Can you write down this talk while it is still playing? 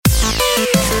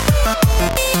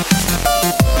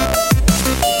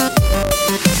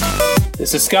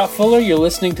This is Scott Fuller. You're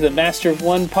listening to the Master of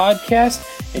One podcast,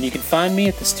 and you can find me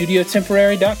at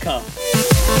thestudiotemporary.com.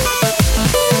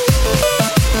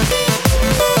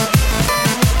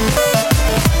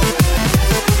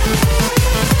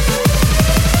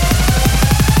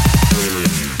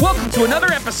 Welcome to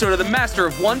another episode of the Master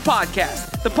of One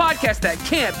podcast, the podcast that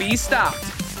can't be stopped.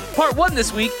 Part 1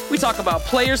 this week, we talk about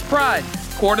players' pride,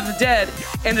 Court of the Dead,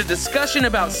 and a discussion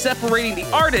about separating the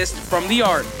artist from the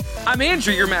art. I'm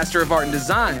Andrew, your Master of Art and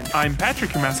Design. I'm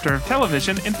Patrick, your Master of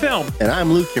Television and Film. And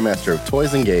I'm Luke, your Master of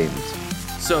Toys and Games.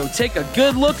 So take a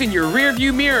good look in your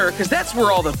rearview mirror, because that's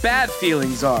where all the bad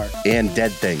feelings are. And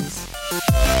dead things.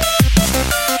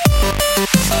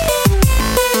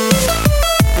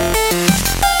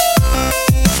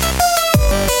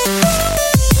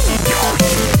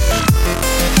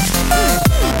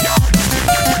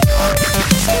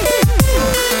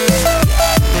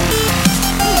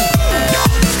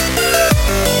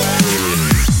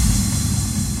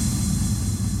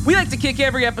 We like to kick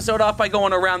every episode off by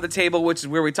going around the table, which is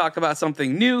where we talk about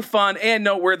something new, fun, and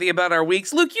noteworthy about our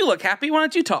weeks. Luke, you look happy. Why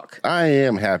don't you talk? I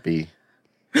am happy.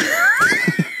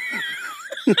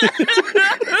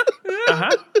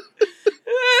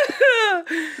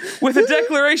 With a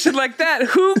declaration like that,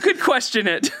 who could question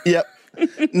it? Yep.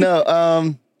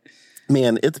 No,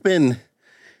 man, it's been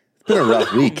a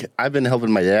rough week. I've been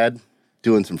helping my dad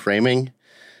doing some framing,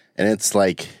 and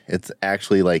it's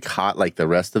actually like hot like the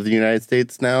rest of the United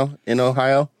States now in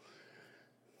Ohio.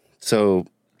 So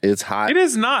it's hot. It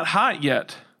is not hot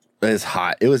yet. It's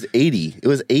hot. It was 80. It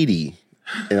was 80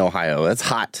 in Ohio. That's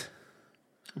hot.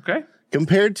 Okay.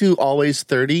 Compared to always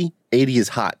 30, 80 is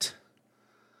hot.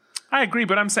 I agree,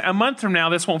 but I'm saying a month from now,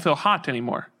 this won't feel hot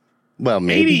anymore. Well,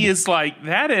 maybe. 80 is like,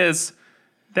 that is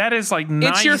like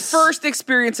nice. It's your first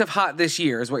experience of hot this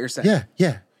year, is what you're saying.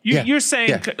 Yeah. You're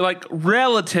saying, like,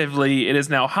 relatively, it is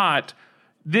now hot.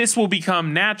 This will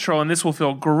become natural, and this will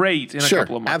feel great in a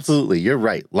couple of months. Absolutely. You're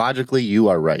right. Logically, you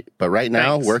are right. But right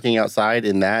now, Thanks. working outside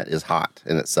in that is hot,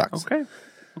 and it sucks. Okay.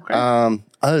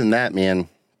 Other than that, man,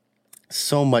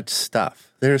 so much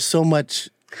stuff. There's so much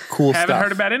cool stuff. Haven't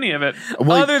heard about any of it.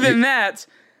 Well, Other than that,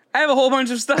 I have a whole bunch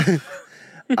of stuff.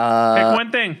 Pick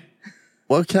one thing.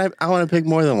 Well, I want to pick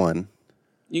more than one.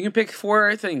 You can pick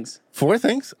 4 things. 4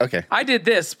 things? Okay. I did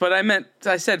this, but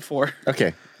I said 4.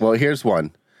 Okay. Well, here's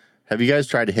one. Have you guys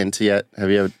tried Hint yet? Have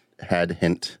you ever had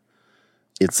Hint?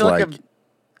 It's I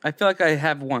feel like I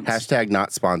have once. #,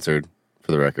 not sponsored,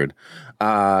 for the record.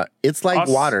 It's like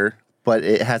Awesome. water, but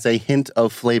it has a hint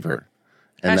of flavor.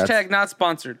 And # not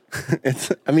sponsored.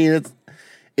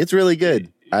 It's really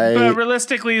good. But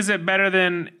realistically, is it better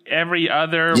than every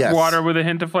other Yes. water with a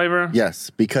hint of flavor?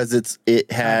 Yes, because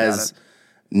it has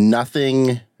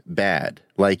nothing bad.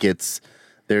 Like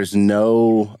there's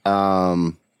no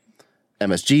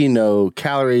MSG, no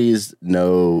calories,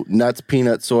 no nuts,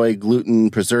 peanuts, soy, gluten,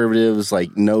 preservatives,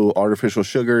 like no artificial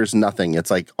sugars, nothing.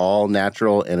 It's like all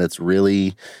natural, and it's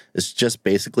just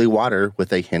basically water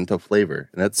with a hint of flavor,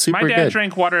 and that's super My dad good.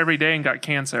 drank water every day and got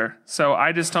cancer, so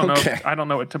I just don't know. I don't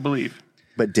know what to believe.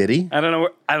 But did he? I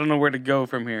don't know where to go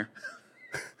from here.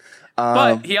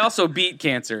 But he also beat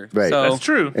cancer. Right. So That's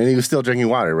true. And he was still drinking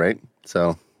water, right?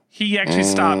 So He actually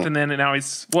stopped, and now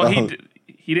he's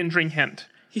he didn't drink hint.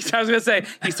 I was gonna say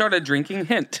he started drinking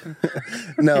Hint.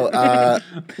 no,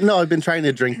 I've been trying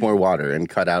to drink more water and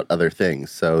cut out other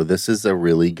things. So this is a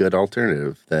really good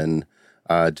alternative than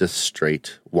just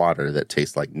straight water that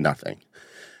tastes like nothing.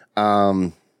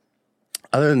 Other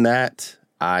than that,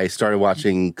 I started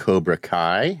watching Cobra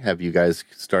Kai. Have you guys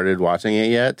started watching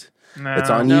it yet? No. It's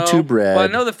on No. YouTube Red. Well, I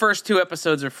know the first 2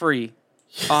 episodes are free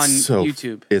on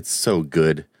YouTube. It's so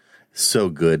good. So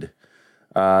good.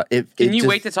 Can you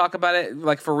wait to talk about it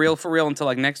like for real until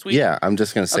like next week? Yeah, I'm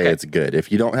just going to say Okay. it's good.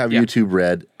 If you don't have YouTube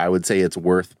Red, I would say it's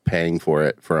worth paying for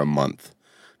it for a month.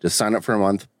 Just sign up for a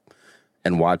month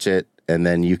and watch it, and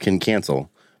then you can cancel.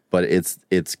 But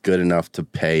it's good enough to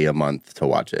pay a month to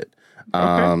watch it.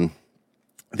 Okay.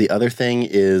 The other thing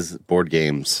is board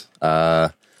games.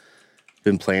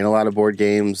 Been playing a lot of board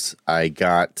games. I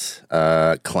got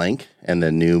Clank and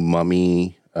the new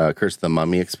Mummy, Curse of the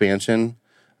Mummy expansion.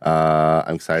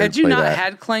 I'm excited Had to you play not that.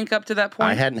 had Clank up to that point?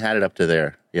 I hadn't had it up to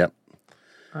there. Yep.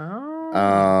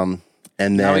 Oh.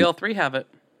 And Now we then all 3 have it.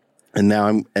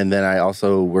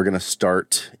 we're gonna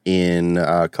start in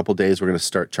a couple days. We're gonna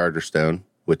start Charterstone,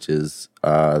 which is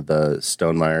the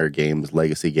Stonemaier Games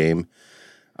legacy game.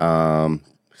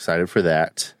 Excited for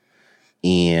that.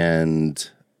 And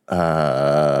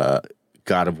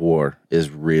God of War is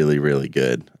really, really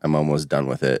good. I'm almost done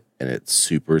with it, and it's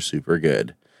super, super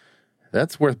good.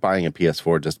 That's worth buying a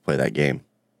PS4 just to play that game.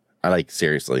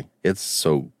 Seriously, it's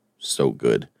so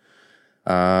good.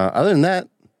 Other than that,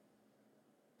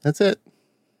 that's it.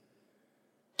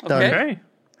 Okay.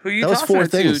 Who are you that was tossing 4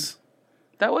 it things. to?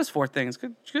 That was 4 things.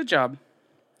 Good job.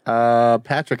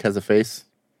 Patrick has a face.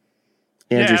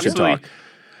 Andrew should talk.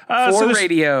 For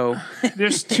radio.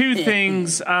 There's 2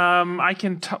 things I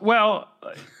can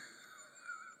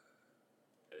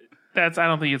I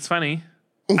don't think it's funny.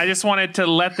 I just wanted to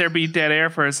let there be dead air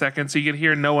for a second so you could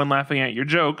hear no one laughing at your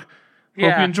joke.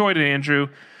 Hope you enjoyed it, Andrew.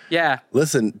 Yeah.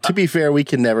 Listen, to be fair, we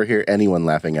can never hear anyone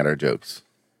laughing at our jokes.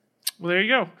 Well, there you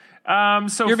go.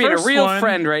 So you're being a real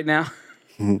friend right now.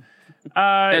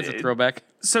 That's a throwback.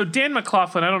 So Dan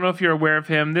McLaughlin, I don't know if you're aware of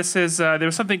him. This is there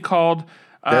was something called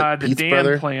the Dan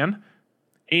brother? Plan,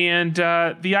 and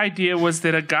the idea was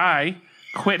that a guy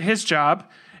quit his job.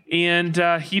 And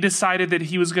he decided that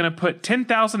he was going to put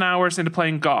 10,000 hours into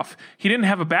playing golf. He didn't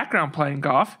have a background playing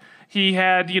golf. He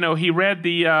had, he read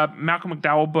the Malcolm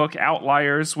McDowell book,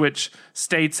 Outliers, which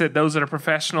states that those that are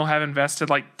professional have invested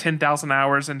like 10,000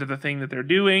 hours into the thing that they're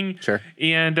doing. Sure.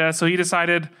 And so he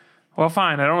decided, well,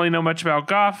 fine, I don't really know much about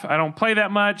golf. I don't play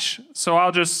that much. So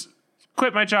I'll just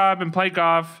quit my job and play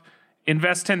golf,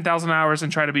 invest 10,000 hours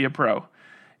and try to be a pro.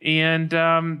 And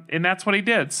that's what he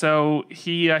did. So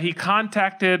he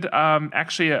contacted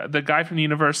the guy from the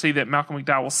university that Malcolm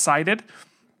McDowell cited,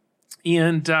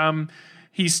 and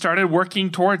he started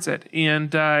working towards it.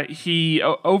 And he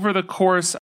over the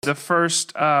course of the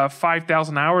first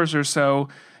 5,000 hours or so,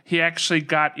 he actually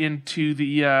got into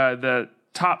the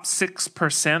top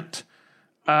 6%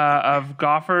 of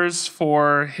golfers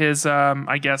for his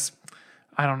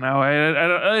I don't know.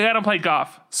 I don't play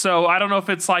golf, so I don't know if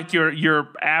it's like your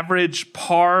average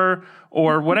par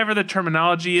or whatever the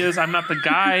terminology is. I'm not the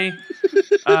guy.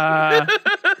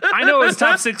 I know it was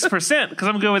top 6% because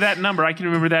I'm good with that number. I can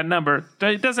remember that number.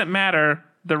 It doesn't matter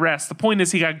the rest. The point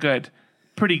is he got good,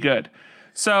 pretty good.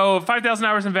 So 5,000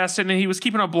 hours invested, and he was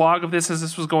keeping a blog of this as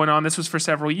this was going on. This was for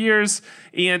several years,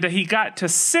 and he got to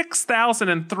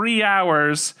 6,003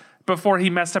 hours before he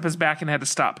messed up his back and had to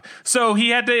stop. So he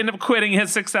had to end up quitting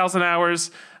his 6,000 hours.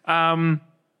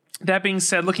 That being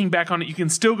said, looking back on it, you can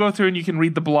still go through and you can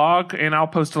read the blog, and I'll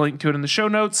post a link to it in the show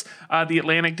notes. The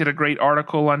Atlantic did a great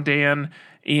article on Dan,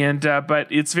 but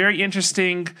it's very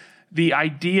interesting, the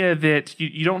idea that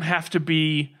you don't have to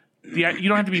be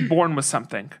born with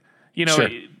something. Sure.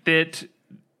 that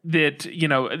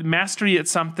mastery at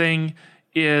something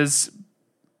is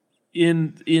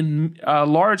in a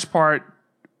large part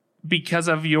because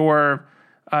of your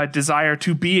desire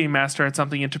to be a master at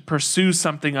something and to pursue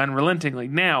something unrelentingly.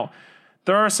 Now,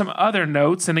 there are some other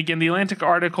notes, and again, the Atlantic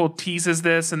article teases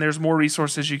this, and there's more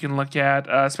resources you can look at,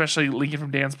 especially linking from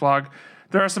Dan's blog.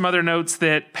 There are some other notes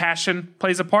that passion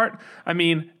plays a part. I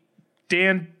mean,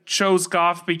 Dan chose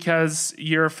golf because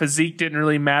your physique didn't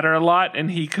really matter a lot,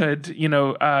 and he could,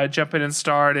 jump in and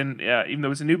start, and even though he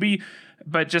was a newbie.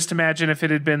 But just imagine if it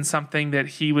had been something that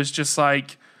he was just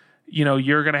like,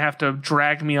 you're going to have to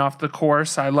drag me off the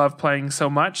course. I love playing so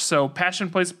much. So passion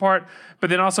plays a part. But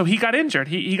then also he got injured.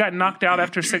 He got knocked out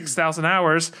after 6,000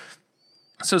 hours.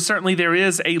 So certainly there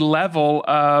is a level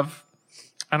of,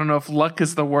 I don't know if luck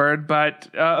is the word,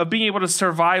 but of being able to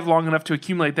survive long enough to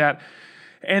accumulate that.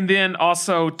 And then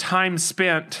also time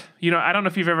spent. I don't know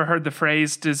if you've ever heard the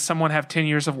phrase, does someone have 10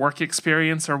 years of work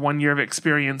experience or 1 year of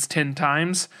experience 10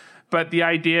 times? But the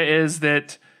idea is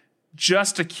that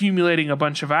just accumulating a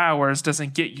bunch of hours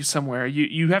doesn't get you somewhere.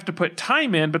 You have to put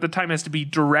time in, but the time has to be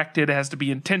directed, it has to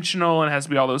be intentional, and it has to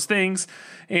be all those things.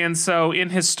 And so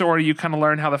in his story, you kind of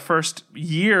learn how the first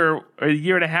year or a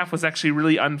year and a half was actually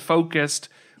really unfocused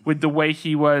with the way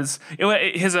he was.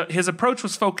 His approach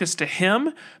was focused to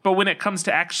him, but when it comes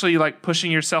to actually like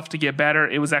pushing yourself to get better,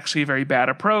 it was actually a very bad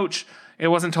approach. It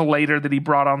wasn't until later that he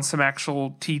brought on some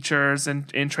actual teachers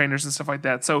and trainers and stuff like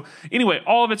that. So anyway,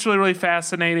 all of it's really, really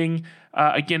fascinating.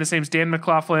 Again, his name's Dan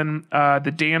McLaughlin,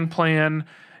 the Dan Plan,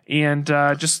 and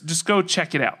just go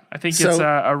check it out. I think it's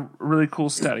a really cool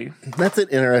study. That's an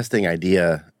interesting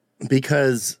idea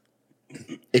because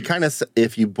it kind of,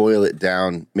 if you boil it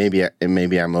down, maybe I'm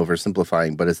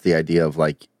oversimplifying, but it's the idea of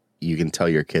like you can tell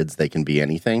your kids they can be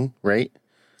anything, right?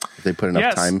 If they put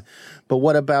enough time. But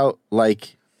what about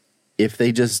like if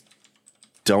they just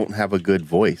don't have a good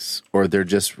voice or they're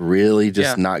just really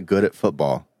not good at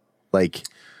football? Like,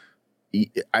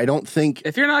 I don't think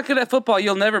if you're not good at football,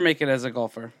 you'll never make it as a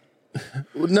golfer.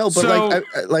 No, but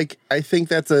I think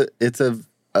it's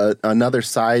another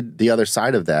side. The other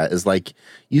side of that is like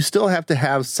you still have to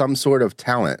have some sort of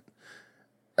talent.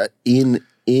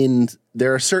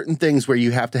 There are certain things where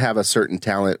you have to have a certain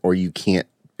talent or you can't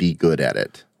be good at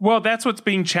it. Well, that's what's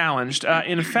being challenged.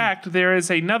 In fact, there is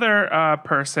another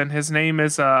person. His name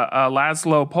is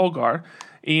Laszlo Polgar,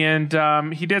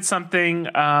 and he did something.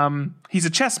 He's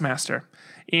a chess master,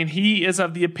 and he is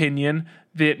of the opinion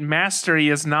that mastery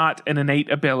is not an innate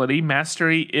ability.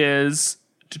 Mastery is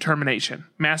determination.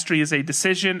 Mastery is a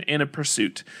decision in a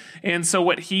pursuit. And so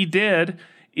what he did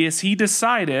is he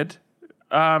decided,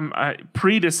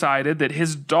 pre-decided, that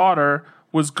his daughter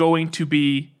was going to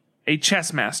be a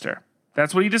chess master.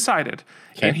 That's what he decided.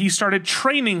 Okay. And he started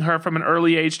training her from an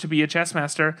early age to be a chess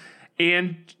master.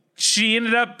 And she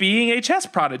ended up being a chess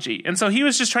prodigy. And so he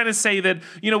was just trying to say that,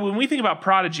 when we think about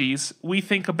prodigies, we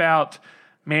think about,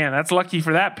 man, that's lucky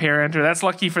for that parent, or that's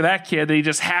lucky for that kid that he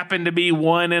just happened to be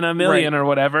 1 in a million or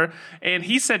whatever. And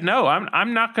he said, no,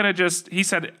 I'm not going to he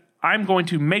said, I'm going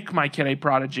to make my kid a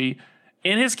prodigy.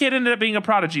 And his kid ended up being a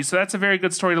prodigy. So that's a very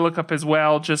good story to look up as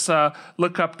well. Just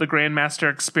look up the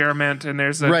Grandmaster Experiment, and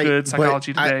there's a good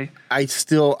Psychology Today. I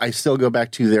still go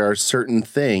back to, there are certain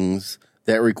things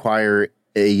that require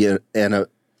a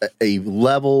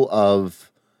level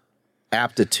of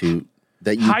aptitude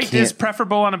that you height is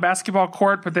preferable on a basketball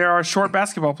court, but there are short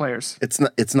basketball players.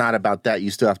 It's not about that. You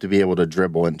still have to be able to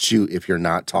dribble and shoot if you're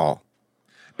not tall.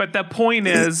 But the point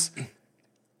is,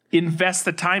 invest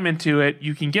the time into it,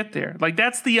 you can get there. Like,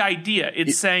 that's the idea.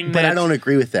 It's saying that. But I don't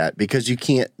agree with that, because you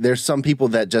can't. There's some people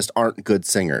that just aren't good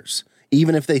singers.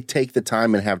 Even if they take the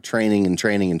time and have training,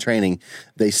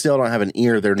 they still don't have an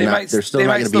ear. They're still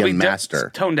not going to be a master.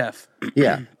 Tone deaf.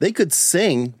 Yeah, they could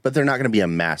sing, but they're not going to be a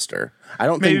master. I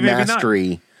don't think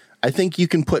mastery. I think you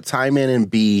can put time in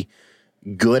and be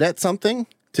good at something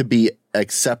to be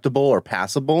acceptable or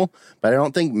passable, but I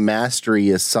don't think mastery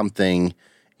is something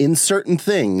in certain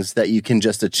things that you can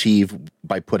just achieve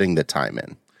by putting the time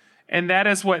in. And that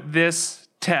is what this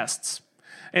tests.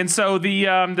 And so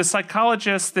the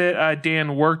psychologist that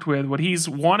Dan worked with, what he's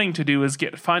wanting to do is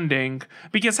get funding,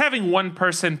 because having one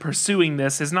person pursuing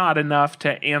this is not enough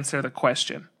to answer the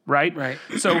question, right? Right.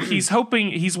 So he's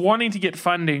wanting to get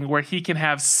funding where he can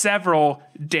have several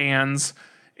Dans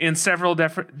in several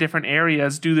different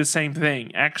areas do the same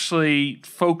thing. Actually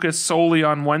focus solely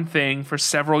on one thing for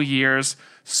several years,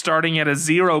 starting at a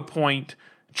 0 point,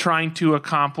 trying to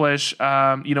accomplish,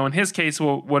 in his case,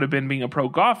 would have been being a pro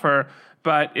golfer,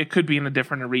 but it could be in a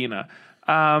different arena.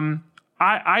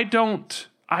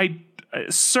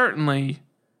 Certainly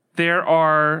there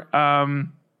are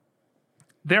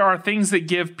things that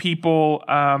give people,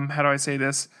 how do I say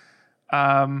this?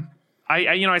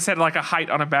 I said like a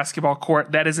height on a basketball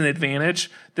court, that is an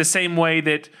advantage. The same way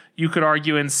that you could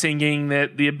argue in singing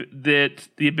that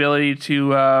the ability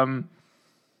to,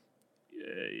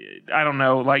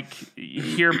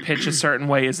 hear pitch a certain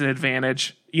way is an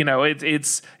advantage.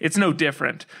 It's no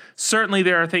different. Certainly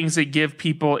there are things that give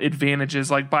people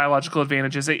advantages, like biological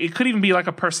advantages. It could even be like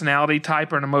a personality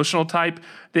type or an emotional type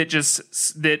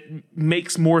that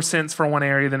makes more sense for one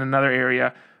area than another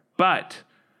area. But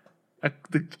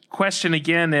the question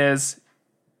again is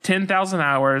 10,000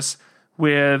 hours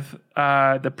with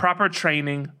the proper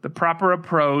training, the proper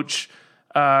approach.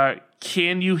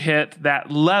 Can you hit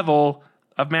that level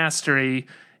of mastery?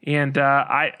 And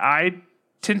I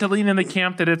tend to lean in the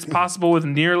camp that it's possible with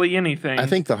nearly anything. I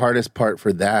think the hardest part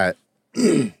for that,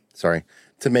 to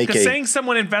make because saying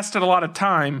someone invested a lot of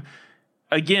time,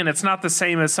 again, it's not the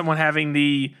same as someone having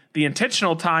the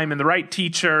intentional time and the right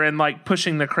teacher and like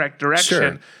pushing the correct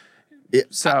direction.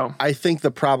 Sure. I think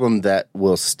the problem that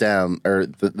will stem, or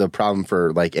the problem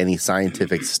for like any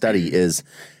scientific study, is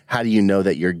how do you know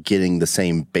that you're getting the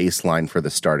same baseline for the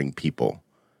starting people?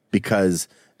 Because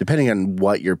depending on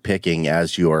what you're picking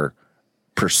as your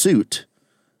pursuit,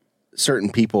 certain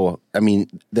people,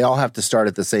 they all have to start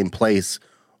at the same place,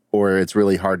 or it's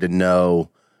really hard to know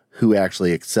who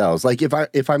actually excels. Like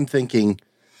if I'm thinking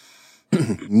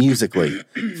musically,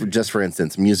 for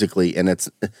instance, and it's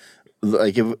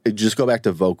like, just go back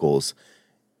to vocals,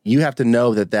 you have to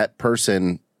know that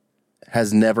person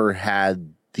has never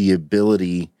had the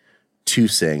ability to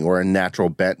sing or a natural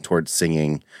bent towards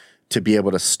singing to be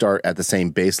able to start at the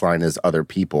same baseline as other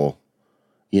people.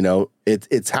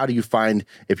 It's how do you find,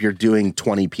 if you're doing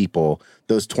 20 people,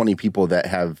 those 20 people that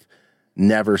have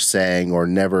never sang or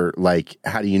never, like,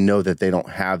 how do you know that they don't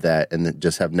have that and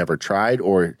just have never tried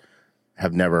or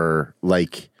have never,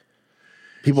 like,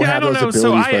 people have those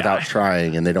abilities without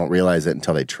trying, and they don't realize it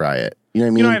until they try it. You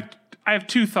know what I mean? I have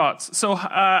two thoughts. So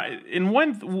I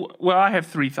have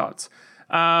three thoughts.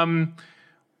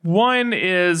 One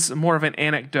is more of an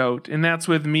anecdote, and that's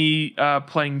with me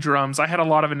playing drums. I had a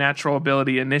lot of a natural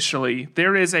ability initially.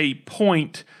 There is a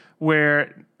point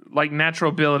where like natural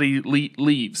ability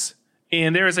leaves,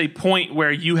 And there is a point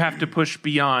where you have to push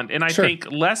beyond. And I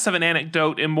think less of an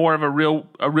anecdote and more of a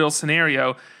real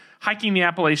scenario. Hiking the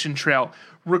Appalachian Trail.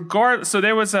 So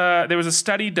there was a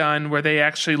study done where they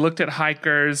actually looked at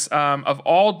hikers of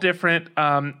all different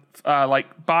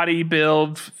like body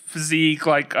build, physique,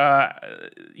 like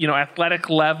athletic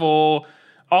level,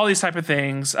 all these type of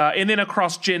things, and then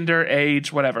across gender,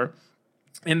 age, whatever.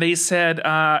 And they said,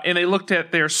 and they looked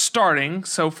at their starting.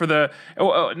 So for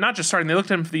not just starting, they looked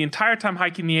at them for the entire time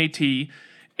hiking the AT,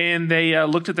 and they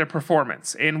looked at their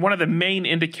performance. And one of the main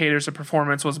indicators of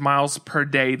performance was miles per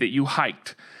day that you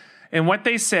hiked. And what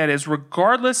they said is,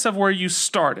 regardless of where you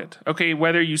started, okay,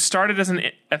 whether you started as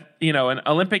an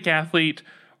Olympic athlete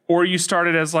or you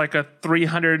started as like a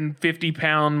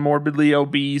 350-pound morbidly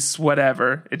obese,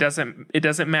 whatever, it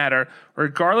doesn't matter.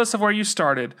 Regardless of where you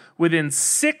started, within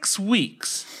 6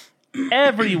 weeks,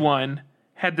 everyone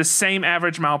had the same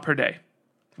average mile per day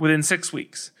within 6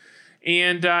 weeks.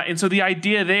 And so the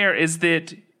idea there is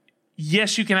that,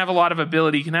 yes, you can have a lot of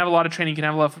ability, you can have a lot of training, you can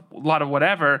have a lot of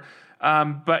whatever,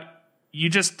 but you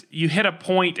hit a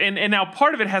point, and now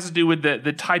part of it has to do with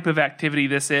the type of activity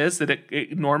this is, that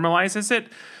it normalizes it.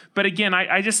 But again,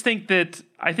 I just think that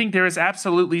there is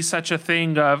absolutely such a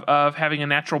thing of having a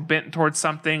natural bent towards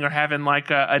something or having like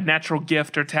a natural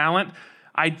gift or talent.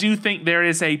 I do think there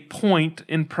is a point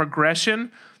in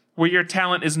progression where your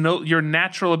talent your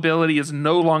natural ability is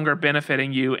no longer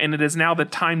benefiting you, and it is now the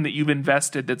time that you've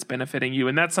invested that's benefiting you.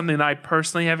 And that's something that I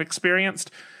personally have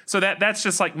experienced. So that's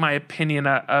just like my opinion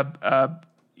about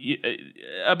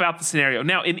the scenario.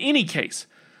 Now, in any case,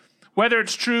 whether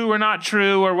it's true or not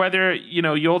true, or whether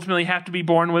you ultimately have to be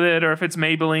born with it, or if it's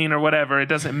Maybelline or whatever, it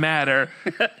doesn't matter.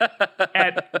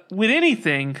 With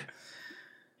anything,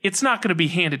 it's not going to be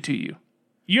handed to you.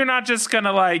 You're not just going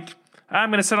to I'm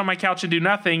going to sit on my couch and do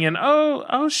nothing, and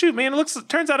oh shoot, man, it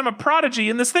turns out I'm a prodigy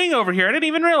in this thing over here. I didn't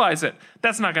even realize it.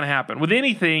 That's not going to happen. With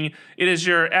anything, it is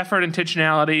your effort,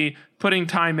 intentionality, putting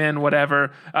time in,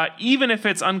 whatever. Even if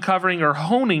it's uncovering or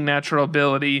honing natural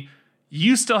ability,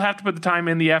 you still have to put the time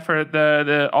in, the effort,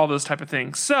 the all those type of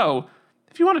things. So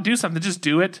if you want to do something, just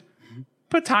do it.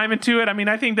 Put time into it. I mean,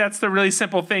 I think that's the really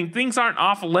simple thing. Things aren't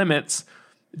off limits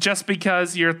just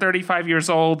because you're 35 years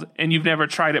old and you've never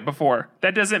tried it before.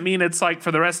 That doesn't mean it's like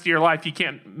for the rest of your life you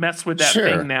can't mess with that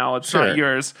thing now. It's not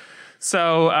yours.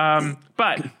 So,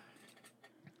 but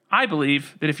I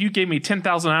believe that if you gave me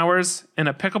 10,000 hours in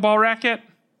a pickleball racket,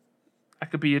 I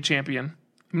could be a champion.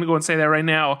 I'm going to go and say that right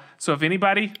now. So if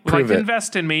anybody would like to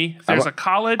invest in me, if there's a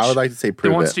college I would like to say that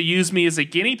wants to use me as a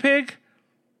guinea pig,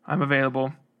 I'm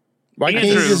available. Why can't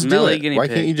you just do it? Why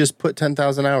can't you just put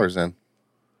 10,000 hours in?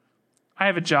 I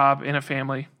have a job and a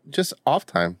family. Just off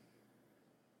time.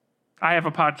 I have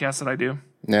a podcast that I do.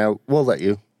 Now, we'll let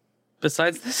you.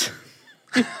 Besides this?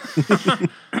 All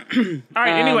right,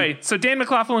 anyway, so Dan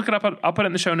McLaughlin, look it up. I'll put it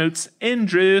in the show notes.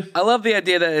 Andrew. I love the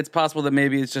idea that it's possible that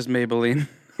maybe it's just Maybelline.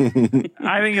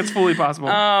 I think it's fully possible.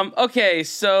 Okay,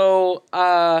 so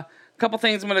a couple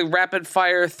things I'm going to rapid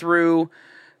fire through.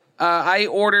 I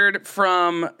ordered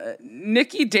from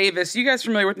Nikki Davis. You guys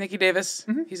familiar with Nikki Davis?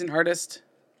 Mm-hmm. He's an artist.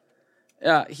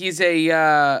 He's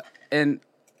a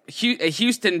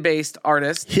Houston-based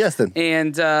artist. Houston.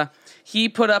 And he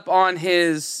put up on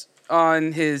his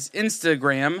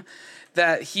Instagram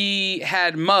that he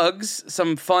had mugs,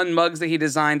 some fun mugs that he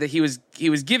designed that he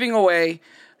was giving away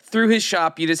through his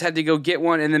shop. You just had to go get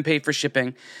one and then pay for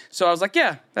shipping. So I was like,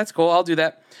 yeah, that's cool. I'll do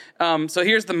that. So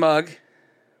here's the mug.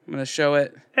 I'm going to show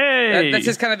it. Hey! That's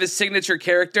just kind of his signature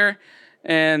character.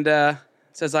 And it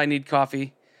says, I need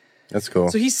coffee. That's cool.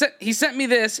 So he sent me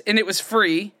this, and it was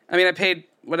free. I mean, I paid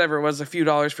whatever it was, a few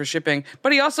dollars for shipping.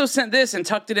 But he also sent this and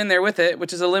tucked it in there with it,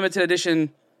 which is a limited edition,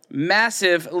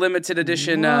 massive limited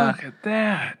edition Look at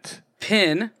that.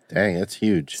 pin. Dang, that's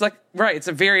huge. It's like, right, it's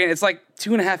a variant. It's like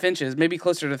 2.5 inches, maybe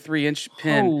closer to 3-inch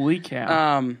pin. Holy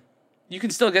cow. You can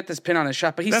still get this pin on his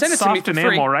shop, but he sent it to me for soft free.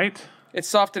 enamel, right? It's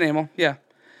soft enamel, yeah.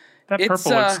 That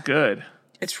purple looks good.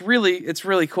 It's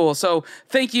really cool. So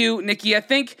thank you, Nikki. I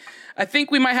think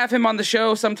we might have him on the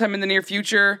show sometime in the near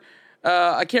future.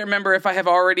 I can't remember if I have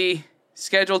already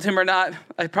scheduled him or not.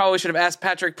 I probably should have asked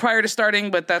Patrick prior to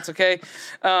starting, but that's okay.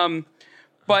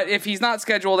 But if he's not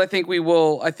scheduled, I think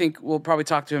we'll probably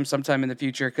talk to him sometime in the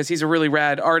future because he's a really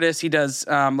rad artist. He does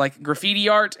like graffiti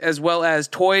art as well as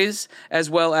toys as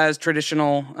well as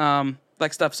traditional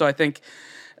like stuff. So I think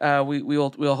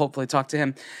we'll hopefully talk to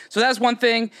him. So that's one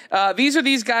thing. These are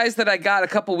these guys that I got a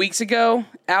couple weeks ago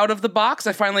out of the box.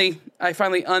 I finally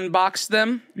unboxed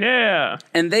them. Yeah.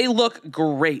 And they look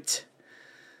great.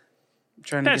 I'm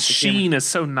trying to that get the sheen camera. is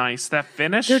so nice. That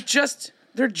finish. They're just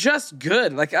they're just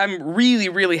good. Like, I'm really,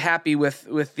 really happy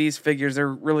with these figures. They're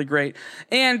really great.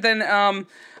 And then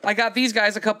I got these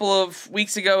guys a couple of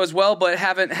weeks ago as well, but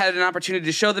haven't had an opportunity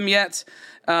to show them yet.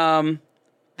 The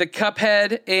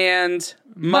Cuphead and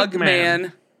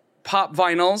Mugman pop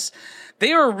vinyls.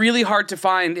 They are really hard to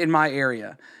find in my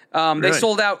area. They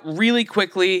sold out really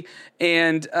quickly,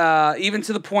 and even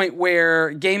to the point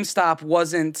where GameStop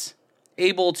wasn't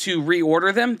able to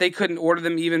reorder them. They couldn't order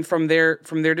them even from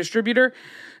their distributor.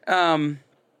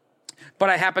 But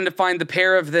I happened to find the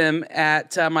pair of them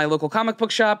at my local comic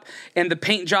book shop, and the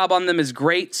paint job on them is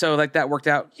great. So like that worked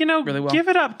out really well. Give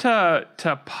it up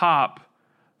to Pop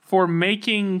for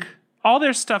making all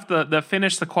their stuff. The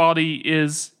finish, the quality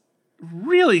is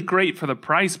really great for the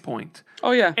price point.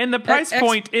 Oh yeah, and the price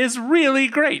point is really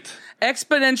great.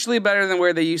 Exponentially better than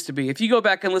where they used to be. If you go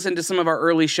back and listen to some of our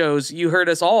early shows, you heard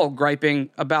us all griping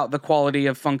about the quality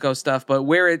of Funko stuff, but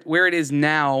where it is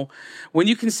now, when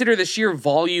you consider the sheer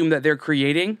volume that they're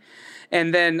creating,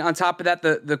 and then on top of that,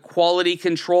 the quality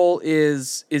control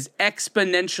is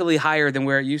exponentially higher than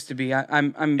where it used to be. I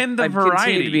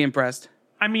continue to be impressed.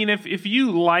 I mean, if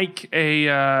you like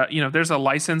there's a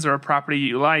license or a property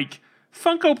you like,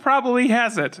 Funko probably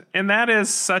has it, and that is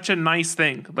such a nice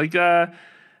thing. Like,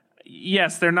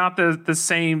 yes, they're not the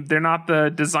same. They're not the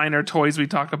designer toys we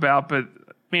talk about, but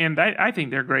man, I think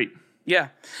they're great. Yeah,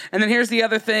 and then here's the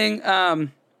other thing.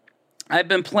 I've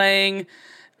been playing.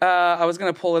 I was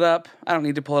going to pull it up. I don't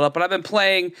need to pull it up, but I've been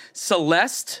playing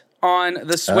Celeste on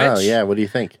the Switch. Oh yeah, what do you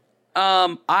think?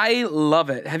 I love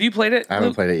it. Have you played it? I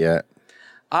haven't played it yet.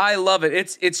 I love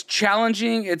it. It's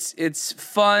challenging. It's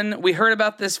fun. We heard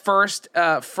about this first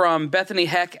from Bethany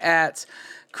Heck at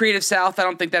Creative South. I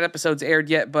don't think that episode's aired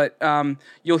yet, but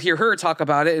you'll hear her talk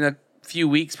about it in a few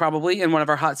weeks probably in one of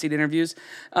our hot seat interviews.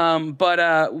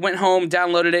 But went home,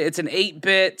 downloaded it. It's an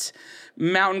 8-bit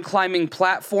mountain climbing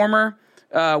platformer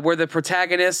where the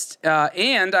protagonist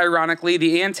and, ironically,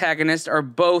 the antagonist are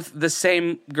both the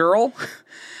same girl.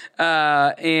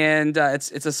 And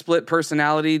it's a split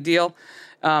personality deal.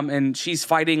 And she's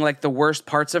fighting like the worst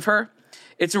parts of her.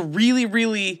 It's a really,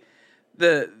 really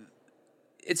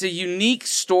it's a unique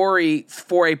story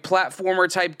for a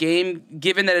platformer type game,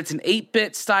 given that it's an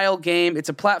 8-bit style game. It's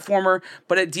a platformer,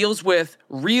 but it deals with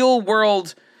real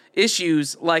world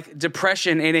issues like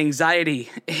depression and anxiety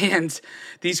and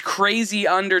these crazy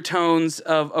undertones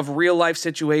of real life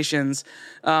situations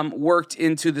worked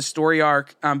into the story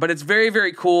arc. But it's very,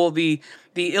 very cool. The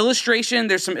illustration,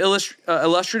 there's some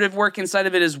illustrative work inside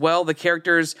of it as well. The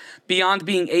characters, beyond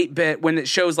being 8-bit, when it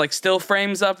shows like still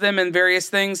frames of them and various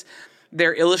things,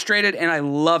 they're illustrated, and I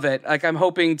love it. Like, I'm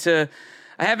hoping to...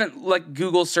 I haven't like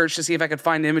Google searched to see if I could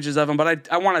find images of them, but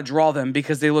I want to draw them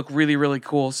because they look really, really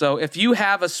cool. So if you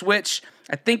have a Switch,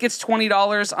 I think it's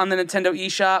 $20 on the Nintendo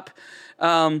eShop.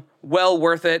 Well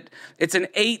worth it. It's an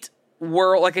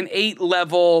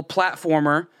 8-level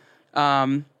platformer,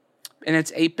 and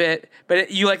it's 8-bit.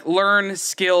 But you like learn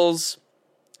skills,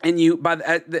 and you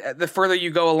the further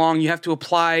you go along, you have to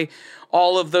apply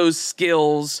all of those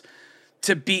skills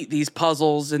to beat these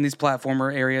puzzles in these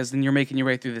platformer areas, and you're making your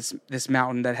way through this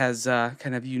mountain that has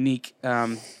kind of unique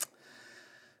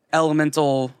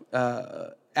elemental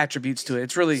attributes to it.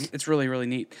 It's really, really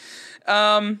neat.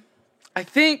 I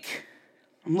think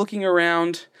I'm looking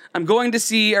around. I'm going to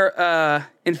see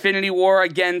Infinity War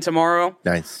again tomorrow.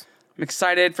 Nice. I'm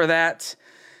excited for that.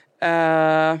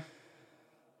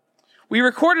 We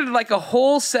recorded like a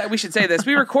whole set. We should say this.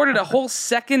 We recorded a whole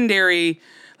secondary,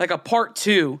 like a part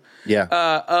 2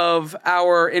 of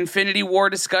our Infinity War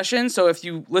discussion. So if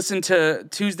you listen to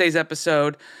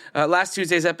last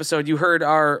Tuesday's episode, you heard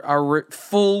our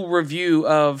full review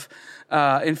of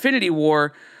Infinity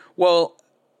War. Well,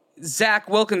 Zach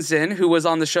Wilkinson, who was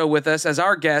on the show with us as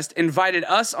our guest, invited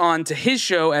us on to his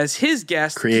show as his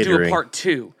guest to do a part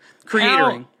 2.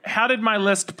 Creatoring. How did my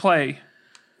list play?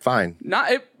 Fine.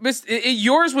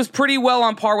 Yours was pretty well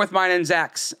on par with mine and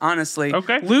Zach's, honestly.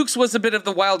 Okay. Luke's was a bit of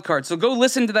the wild card. So go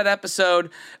listen to that episode.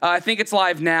 I think it's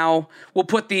live now. We'll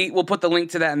put the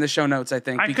link to that in the show notes, I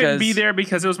think. I couldn't be there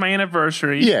because it was my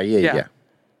anniversary. Yeah.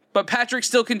 But Patrick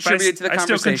still contributed to the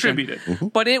conversation. I still contributed. Mm-hmm.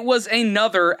 But it was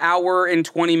another hour and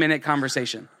 20-minute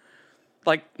conversation.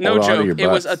 Like, no joke. It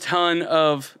was a ton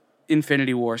of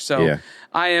Infinity War. So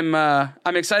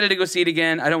I'm excited to go see it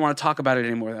again. I don't want to talk about it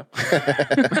anymore, though.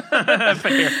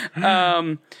 Fair.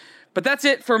 But that's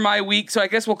it for my week. So I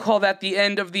guess we'll call that the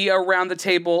end of the Around the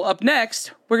Table. Up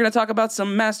next, we're going to talk about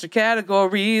some master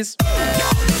categories.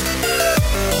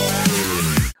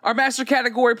 Our master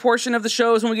category portion of the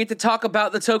show is when we get to talk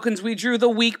about the tokens we drew the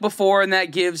week before, and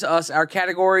that gives us our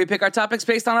category, pick our topics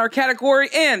based on our category,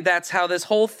 and that's how this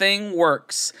whole thing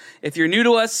works. If you're new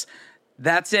to us,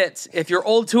 that's it. If you're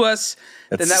old to us,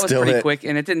 then that was pretty quick,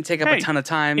 and it didn't take up a ton of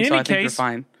time, so I think we're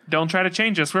fine. Don't try to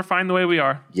change us. We're fine the way we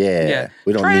are. Yeah.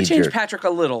 We don't try need to change Patrick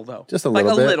a little, though. Just a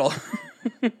little bit.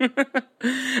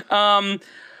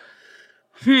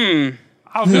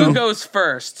 Who goes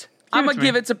first? I'm going to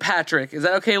give it to Patrick. Is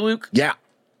that okay, Luke? Yeah.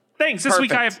 Thanks. This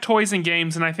week I have toys and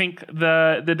games, and I think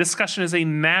the discussion is a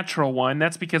natural one.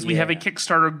 That's because we have a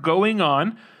Kickstarter going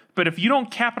on. But if you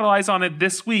don't capitalize on it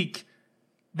this week,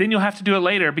 then you'll have to do it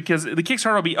later because the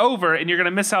Kickstarter will be over, and you're going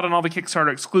to miss out on all the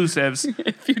Kickstarter exclusives.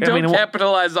 If you don't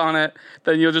capitalize on it,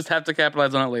 then you'll just have to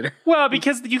capitalize on it later. Well,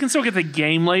 because you can still get the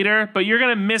game later, but you're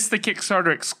going to miss the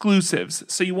Kickstarter exclusives.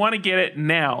 So you want to get it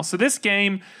now. So this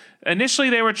game... Initially,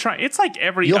 they were trying. It's like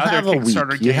every other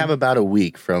Kickstarter game. You have about a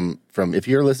week from if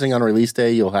you're listening on release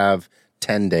day, you'll have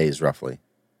 10 days roughly.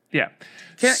 Yeah.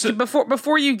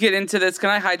 Before you get into this, can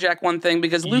I hijack one thing?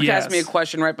 Because Luke asked me a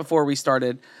question right before we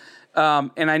started,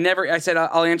 and I said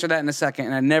I'll answer that in a second,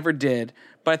 and I never did.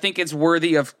 But I think it's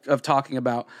worthy of talking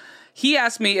about. He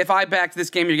asked me if I backed this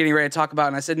game you're getting ready to talk about,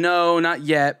 and I said, no, not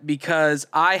yet, because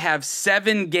I have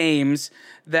 7 games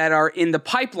that are in the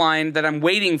pipeline that I'm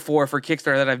waiting for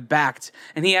Kickstarter that I've backed.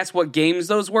 And he asked what games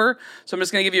those were, so I'm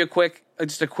just going to give you a quick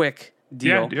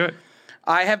deal. Yeah, do it.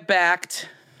 I have backed,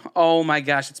 oh my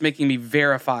gosh, it's making me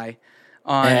verify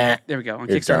on, there we go, on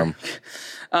Kickstarter.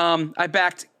 I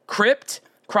backed Crypt,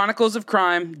 Chronicles of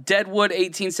Crime, Deadwood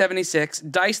 1876,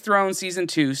 Dice Throne Season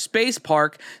 2, Space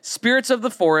Park, Spirits of the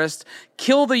Forest,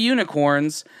 Kill the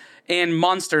Unicorns, and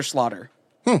Monster Slaughter.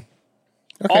 Okay.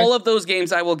 All of those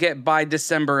games I will get by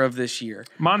December of this year.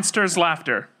 Monsters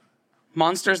Laughter,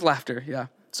 yeah.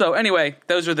 So anyway,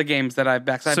 those are the games that I've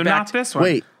backed. So not this one.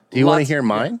 Wait, do you want to hear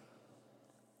mine?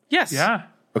 Yes. Yeah.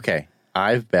 Okay,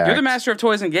 I've backed... You're the master of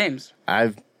toys and games.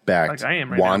 I've backed like I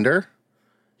am right Wander, now.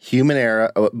 Human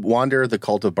Era, Wander, The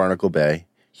Cult of Barnacle Bay,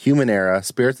 Human Era,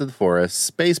 Spirits of the Forest,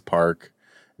 Space Park,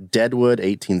 Deadwood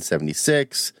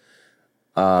 1876,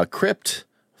 Crypt,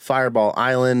 Fireball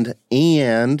Island,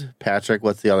 and Patrick,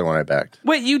 what's the other one I backed?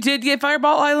 Wait, you did get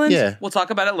Fireball Island? Yeah. We'll talk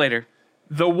about it later.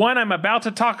 The one I'm about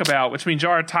to talk about, which means you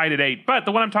are tied at 8, but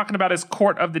the one I'm talking about is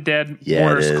Court of the Dead,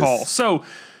 Mourner's Call. So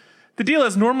the deal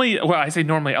is I say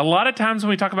normally, a lot of times when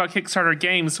we talk about Kickstarter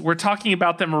games, we're talking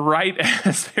about them right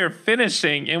as they're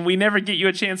finishing, and we never get you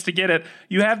a chance to get it.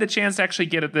 You have the chance to actually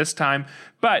get it this time,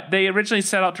 but they originally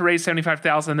set out to raise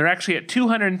 $75,000. They're actually at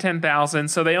 $210,000,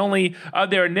 so they only,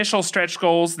 their initial stretch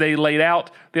goals they laid out,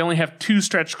 they only have 2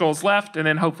 stretch goals left, and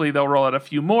then hopefully they'll roll out a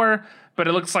few more, but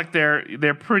it looks like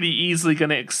they're pretty easily going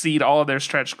to exceed all of their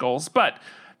stretch goals. But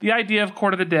the idea of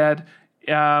Court of the Dead,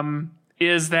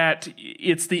 is that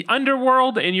it's the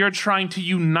underworld and you're trying to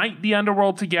unite the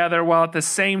underworld together while at the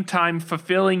same time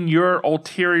fulfilling your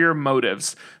ulterior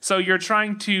motives. So you're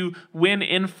trying to win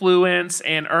influence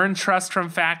and earn trust from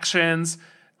factions,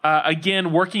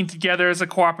 again, working together as a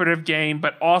cooperative game,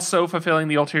 but also fulfilling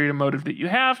the ulterior motive that you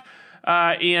have.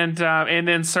 And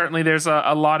then certainly there's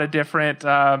a lot of different,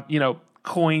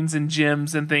 coins and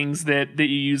gems and things that you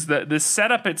use. The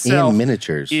setup itself and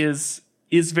miniatures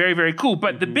is very, very cool.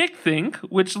 But the big thing,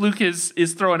 which Luke is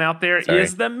throwing out there,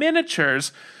 is the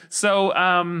miniatures. So,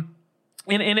 and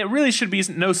it really should be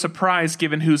no surprise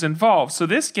given who's involved. So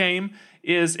this game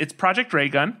it's Project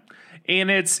Raygun, and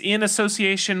it's in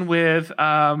association with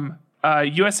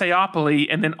USAopoly,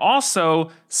 and then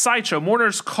also Sideshow.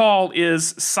 Mourner's Call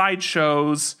is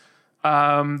Sideshow's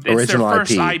it's their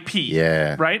first IP.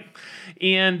 Yeah. Right?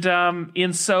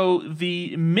 And so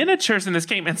the miniatures in this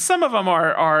game, and some of them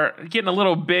are getting a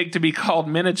little big to be called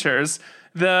miniatures.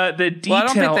 The detail. Well, I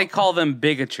don't think they call them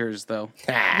bigatures, though.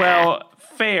 Well,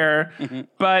 fair,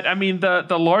 but I mean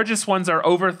the largest ones are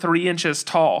over 3 inches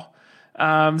tall.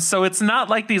 So it's not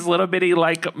like these little bitty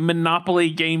like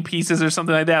Monopoly game pieces or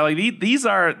something like that. Like these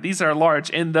are large,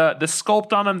 and the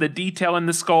sculpt on them, the detail in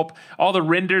the sculpt, all the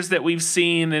renders that we've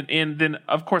seen, and then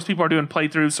of course people are doing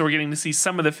playthroughs, so we're getting to see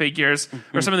some of the figures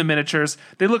or some of the miniatures.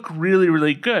 They look really,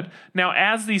 really good. Now,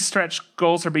 as these stretch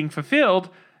goals are being fulfilled,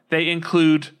 they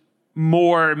include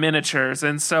more miniatures,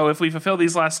 and so if we fulfill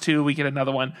these last 2, we get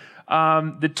another one.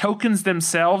 The tokens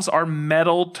themselves are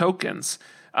metal tokens.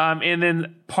 And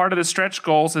then part of the stretch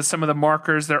goals is some of the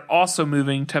markers. They're also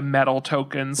moving to metal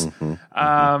tokens.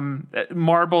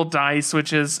 Marble dice,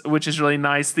 which is really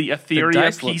nice. The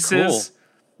Etheria pieces. Cool.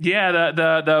 Yeah,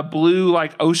 the blue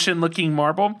like ocean looking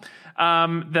marble.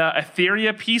 The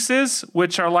Etheria pieces,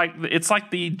 which are it's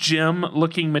like the gem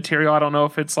looking material. I don't know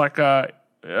if it's like I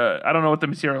don't know what the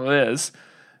material is.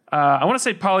 I want to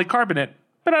say polycarbonate,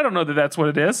 but I don't know that that's what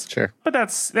it is. Sure. But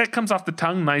that comes off the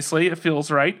tongue nicely. It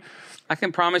feels right. I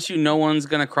can promise you no one's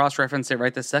going to cross-reference it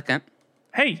right this second.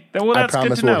 Hey, that's I good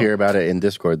promise to we'll know. hear about it in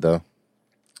Discord, though.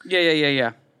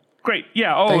 Yeah. Great.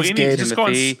 Yeah. Oh, Thanks, you need to Gage. just go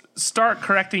and Timothy. start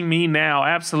correcting me now.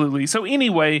 Absolutely. So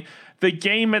anyway, the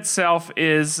game itself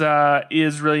is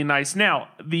really nice. Now,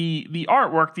 the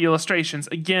artwork, the illustrations,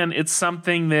 again, it's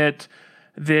something that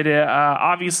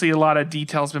obviously a lot of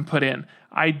detail's been put in.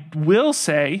 I will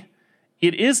say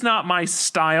it is not my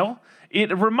style.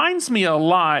 It reminds me a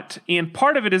lot, and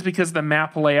part of it is because of the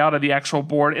map layout of the actual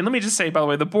board. And let me just say, by the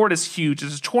way, the board is huge.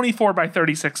 It's a 24 by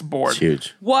 36 board. It's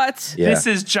huge. What? Yeah. This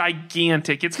is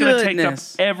gigantic. It's going to take up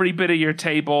Goodness. every bit of your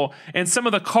table, and some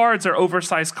of the cards are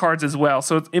oversized cards as well.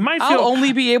 So it might feel I'll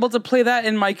only be able to play that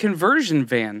in my conversion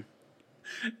van.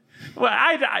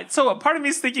 well. So a part of me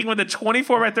is thinking with the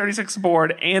 24 by 36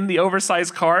 board and the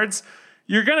oversized cards,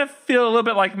 you're going to feel a little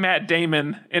bit like Matt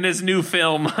Damon in his new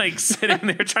film, like sitting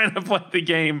there trying to play the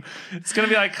game. It's going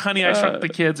to be like Honey, I Shrunk the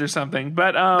Kids or something.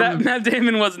 But Matt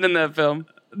Damon wasn't in that film.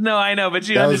 no, I know, but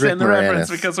you That was understand the Rick reference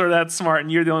Moranis. because we're that smart,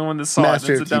 and you're the only one that saw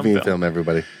Master it. of It's a dumb TV film. film,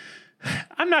 everybody.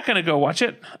 I'm not going to go watch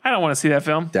it. I don't want to see that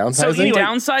film. Downsizing? So anyway,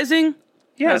 Downsizing?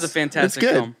 yes. That was a fantastic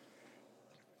It's good. film.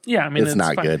 Yeah, I mean, It's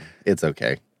not fine. good. It's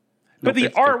okay. But the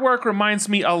it's good. artwork reminds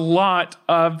me a lot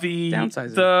of the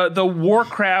Downsizing.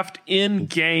 Warcraft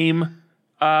in-game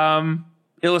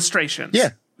illustrations. Yeah,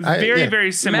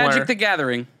 Very similar. Magic the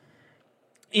Gathering.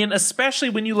 And especially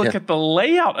when you look Yeah. at the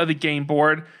layout of the game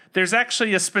board, there's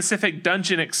actually a specific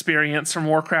dungeon experience from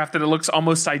Warcraft that it looks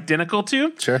almost identical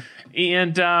to. Sure.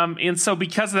 And so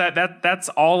because of that's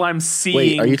all I'm seeing.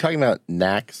 Wait, are you talking about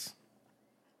Nax?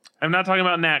 I'm not talking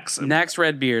about Nax. Nax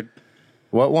Redbeard.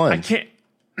 What one? I can't.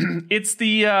 It's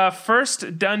the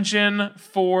first dungeon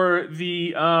for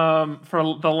the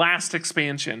last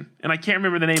expansion, and I can't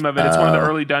remember the name of it. It's one of the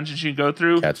early dungeons you can go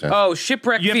through. Gotcha. Oh,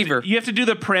 Shipwreck Fever. You have to do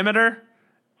the perimeter,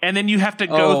 and then you have to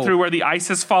go Oh. through where the ice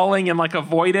is falling and like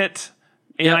avoid it.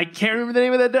 And I can't remember the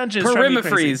name of that dungeon. It's driving me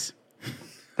crazy.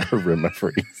 Perimifreeze.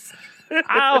 Remembrance.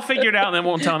 I'll figure it out and then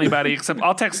won't tell anybody. Except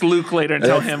I'll text Luke later and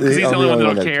tell him because he's the only one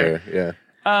that'll care.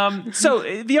 Yeah. So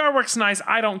the artwork's nice.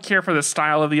 I don't care for the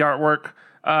style of the artwork.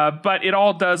 But it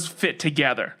all does fit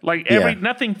together. Like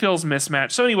nothing feels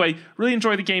mismatched. So anyway, really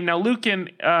enjoy the game. Now, Luke,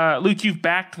 you've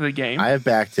backed the game. I have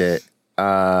backed it.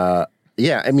 Yeah,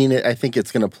 I mean, I think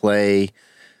it's going to play.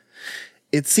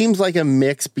 It seems like a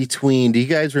mix between. Do you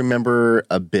guys remember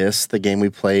Abyss, the game we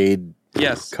played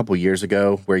Yes. a couple years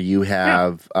ago, where you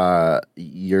have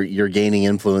you're gaining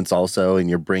influence also, and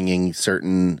you're bringing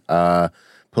certain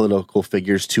political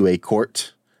figures to a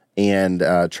court and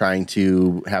trying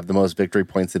to have the most victory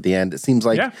points at the end. It seems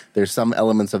like there's some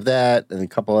elements of that and a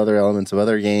couple other elements of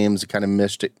other games kind of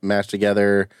mashed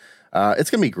together. It's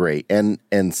going to be great.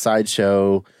 And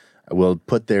Sideshow will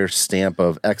put their stamp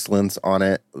of excellence on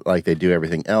it like they do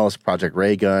everything else. Project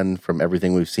Raygun, from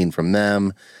everything we've seen from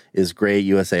them, is great.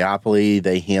 USAopoly,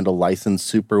 they handle license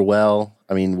super well.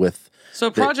 I mean, with... So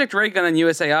Project Raygun and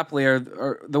USAopoly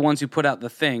are the ones who put out the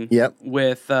thing. Yep.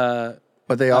 With... But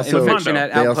they also Eviction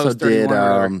at they also Outpost did 31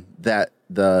 or whatever.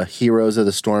 the Heroes of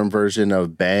the Storm version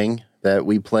of Bang that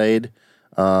we played.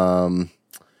 Do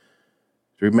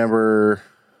you remember?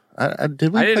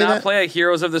 Did we? I did play not that? play a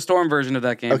Heroes of the Storm version of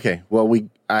that game. Okay, well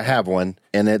I have one,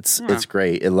 and it's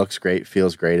great. It looks great,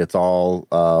 feels great. It's all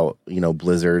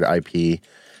Blizzard IP.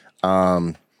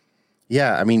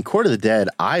 Yeah, I mean, Court of the Dead.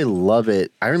 I love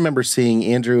it. I remember seeing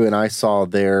Andrew and I saw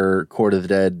their Court of the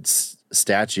Dead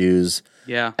statues.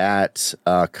 Yeah. At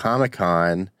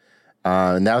Comic-Con,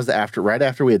 and that was right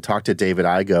after we had talked to David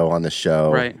Igo on the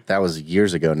show. Right. That was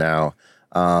years ago now.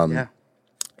 Yeah.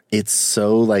 It's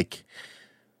so like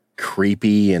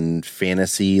creepy and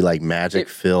fantasy, like magic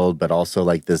filled, but also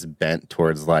like this bent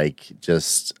towards like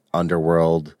just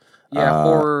underworld. Yeah,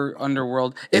 horror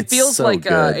underworld. It it's feels so like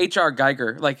good. H.R.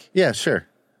 Geiger. Like, Yeah, sure.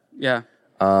 yeah.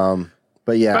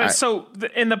 But yeah,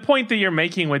 And the point that you're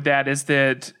making with that is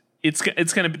that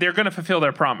they're gonna fulfill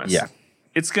their promise. Yeah.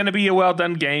 It's going to be a well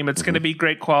done game. It's going to be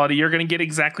great quality. You're going to get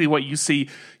exactly what you see.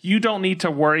 You don't need to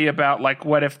worry about like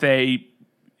what if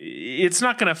it's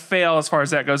not going to fail as far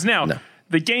as that goes. Now,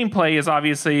 the gameplay is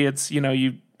obviously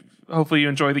hopefully you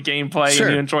enjoy the gameplay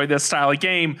and you enjoy this style of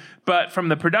game, but from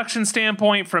the production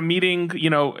standpoint, from meeting,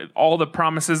 all the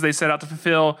promises they set out to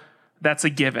fulfill, that's a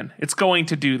given. It's going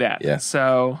to do that. Yeah.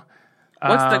 So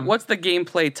What's the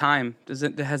gameplay time? Has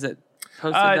it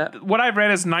posted that? what I've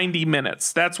read is 90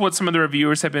 minutes. That's what some of the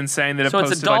reviewers have been saying that have So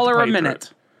posted. it's $1 a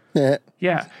minute.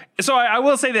 Yeah. So I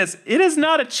will say this. It is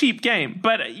not a cheap game,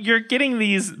 but you're getting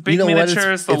these big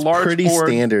miniatures, the large pretty board.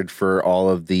 standard for all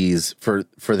of these, for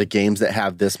the games that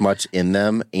have this much in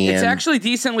them. And it's actually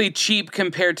decently cheap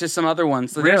compared to some other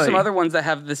ones. So there's some other ones that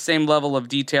have the same level of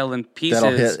detail and pieces.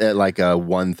 that'll hit at like a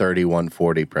 $130,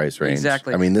 $140 price range.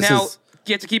 Exactly. I mean, this now, is...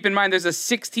 you have to keep in mind there's a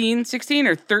 $16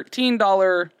 or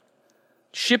 $13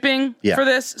 shipping for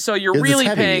this. So you're really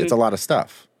paying... It's a lot of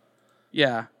stuff.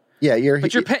 Yeah. Yeah, you're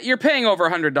paying over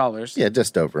 $100. Yeah,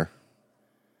 just over.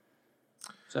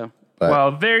 So,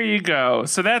 well, there you go.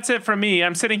 So that's it for me.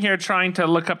 I'm sitting here trying to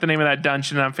look up the name of that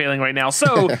dungeon, and I'm failing right now.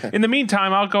 So in the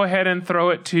meantime, I'll go ahead and throw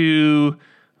it to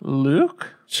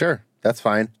Luke. Sure, that's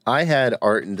fine. I had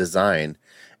art and design,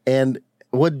 and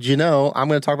what you know, I'm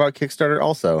going to talk about Kickstarter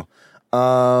also.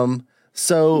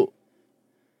 So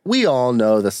we all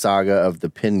know the saga of the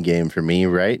pin game for me,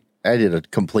 right? I did a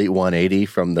complete 180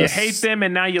 from the... You hate them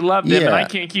and now you love them, and I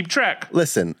can't keep track.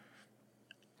 Listen,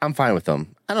 I'm fine with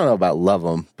them. I don't know about love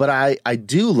them, but I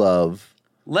do love...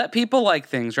 Let people like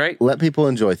things, right? Let people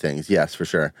enjoy things, yes, for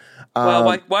sure.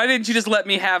 Well, why didn't you just let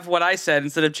me have what I said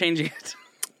instead of changing it?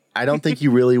 I don't think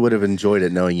you really would have enjoyed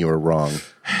it knowing you were wrong.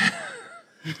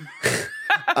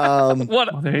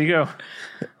 Well, there you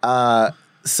go.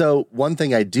 So one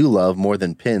thing I do love more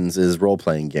than pins is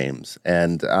role-playing games.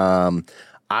 And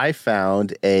I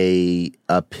found a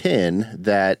pin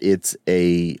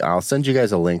that I'll send you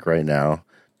guys a link right now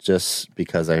just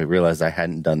because I realized I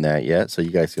hadn't done that yet, so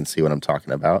you guys can see what I'm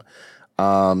talking about.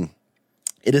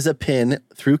 It is a pin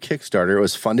through Kickstarter. It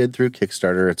was funded through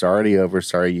Kickstarter. It's already over.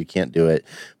 Sorry, you can't do it.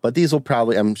 But these will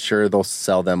probably, I'm sure they'll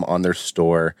sell them on their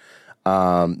store.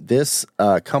 This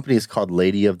company is called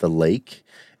Lady of the Lake,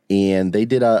 and they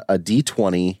did a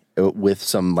D20 with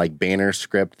some like banner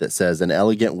script that says an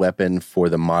elegant weapon for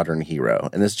the modern hero.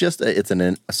 And it's just,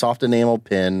 a soft enamel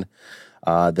pin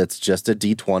that's just a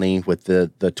D20 with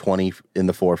the 20 in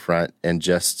the forefront and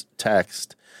just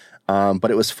text.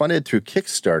 But it was funded through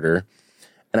Kickstarter.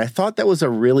 And I thought that was a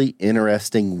really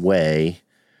interesting way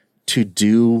to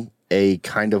do a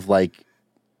kind of like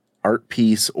art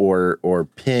piece or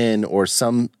pin or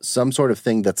some sort of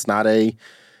thing that's not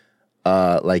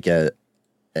like a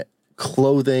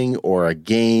clothing or a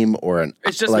game or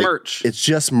it's just merch. It's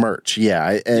just merch.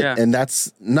 Yeah. And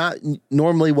that's not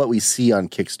normally what we see on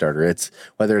Kickstarter. It's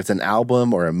whether it's an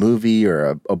album or a movie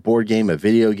or a board game, a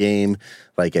video game,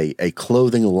 like a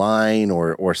clothing line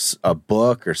or a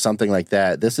book or something like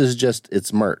that. This is just,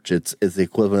 it's merch. It's the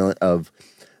equivalent of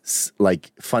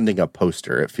like funding a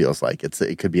poster. It feels like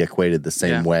it could be equated the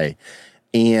same way.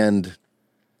 And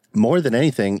more than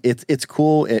anything, it's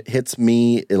cool. It hits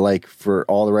me like for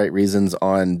all the right reasons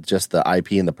on just the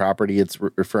IP and the property it's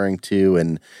referring to,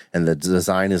 and the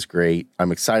design is great.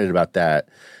 I'm excited about that.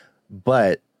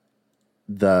 But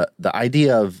the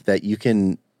idea of that you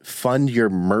can fund your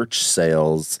merch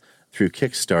sales through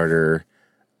Kickstarter,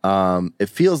 it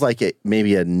feels like it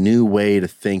maybe a new way to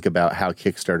think about how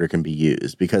Kickstarter can be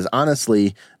used. Because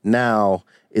honestly, now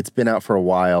it's been out for a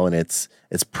while and it's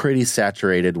pretty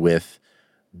saturated with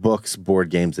books, board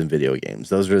games, and video games.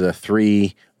 Those are the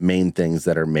three main things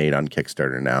that are made on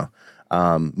Kickstarter now.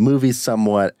 Movies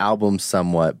somewhat, albums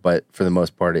somewhat, but for the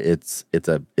most part, it's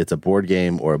a board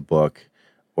game or a book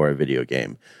or a video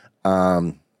game.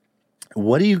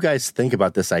 What do you guys think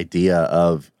about this idea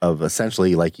of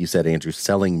essentially, like you said, Andrew,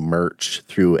 selling merch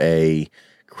through a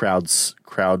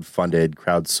crowdfunded,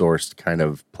 crowdsourced kind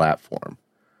of platform?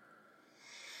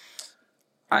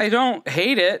 I don't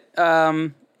hate it.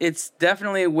 It's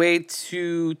definitely a way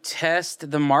to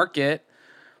test the market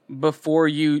before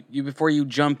you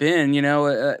jump in. You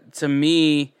know, to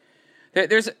me,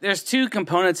 there's two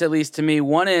components, at least to me.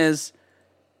 One is,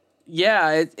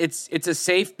 it's a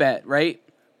safe bet, right?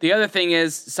 The other thing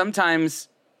is sometimes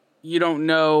you don't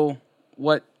know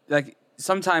what, like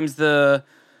sometimes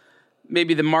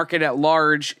maybe the market at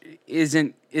large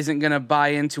isn't going to buy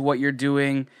into what you're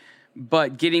doing.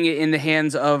 But getting it in the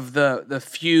hands of the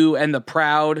few and the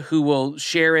proud who will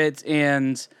share it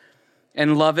and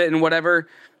love it and whatever,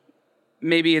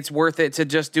 maybe it's worth it to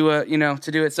just do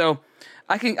it. So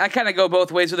I kind of go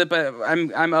both ways with it, but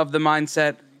I'm of the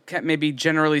mindset, maybe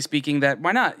generally speaking, that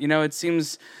why not? You know, it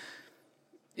seems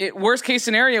worst case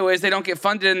scenario is they don't get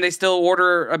funded and they still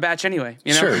order a batch anyway.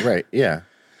 You know? Sure, right, yeah.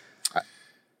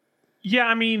 Yeah,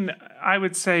 I mean, I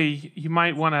would say you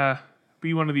might want to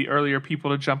be one of the earlier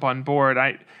people to jump on board.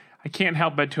 I can't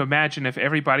help but to imagine if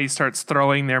everybody starts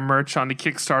throwing their merch onto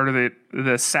Kickstarter, that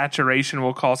the saturation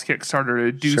will cause Kickstarter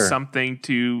to do something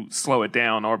to slow it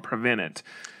down or prevent it.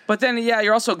 But then,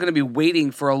 you're also going to be waiting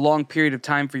for a long period of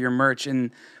time for your merch. And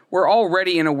we're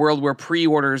already in a world where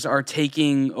pre-orders are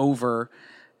taking over,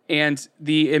 and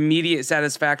the immediate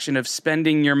satisfaction of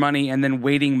spending your money and then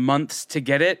waiting months to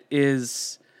get it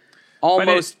is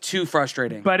almost too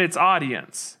frustrating. But it's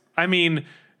audience. I mean,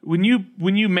 when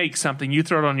you make something, you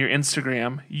throw it on your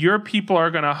Instagram, your people are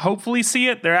going to hopefully see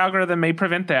it. Their algorithm may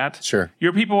prevent that. Sure.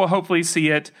 Your people will hopefully see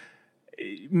it.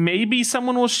 Maybe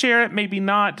someone will share it, maybe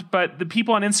not. But the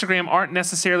people on Instagram aren't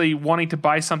necessarily wanting to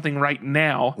buy something right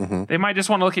now. Mm-hmm. They might just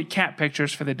want to look at cat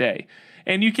pictures for the day.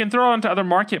 And you can throw it onto other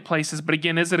marketplaces. But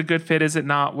again, is it a good fit? Is it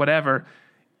not? Whatever.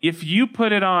 If you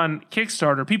put it on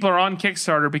Kickstarter, people are on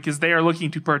Kickstarter because they are looking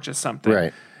to purchase something.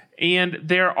 Right. And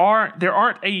there are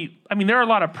a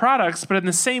lot of products, but in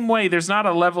the same way, there's not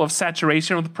a level of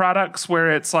saturation with products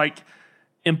where it's like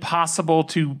impossible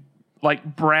to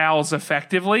like browse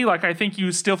effectively. Like I think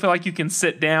you still feel like you can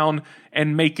sit down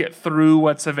and make it through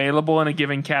what's available in a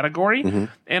given category. Mm-hmm.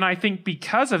 And I think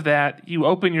because of that, you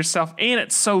open yourself, and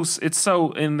it's so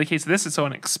in the case of this, it's so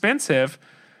inexpensive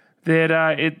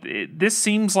that this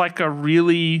seems like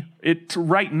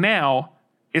right now.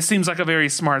 It seems like a very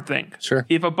smart thing. Sure.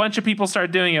 If a bunch of people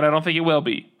start doing it, I don't think it will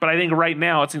be. But I think right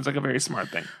now it seems like a very smart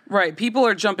thing. Right. People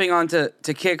are jumping onto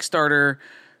Kickstarter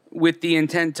with the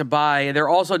intent to buy. They're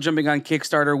also jumping on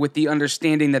Kickstarter with the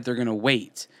understanding that they're going to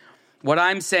wait. What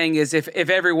I'm saying is if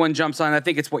everyone jumps on, I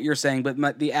think it's what you're saying,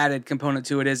 but the added component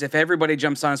to it is if everybody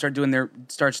jumps on and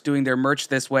starts doing their merch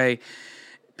this way,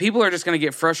 people are just going to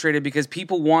get frustrated because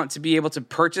people want to be able to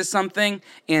purchase something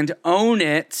and own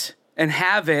it and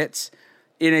have it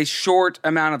in a short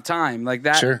amount of time. Like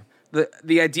that. Sure.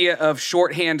 The idea of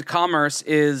shorthand commerce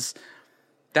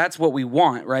that's what we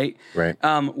want, right? Right.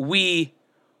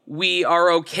 We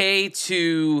are okay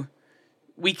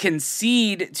we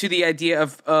concede to the idea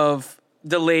of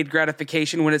delayed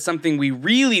gratification when it's something we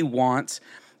really want,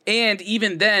 and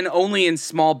even then only in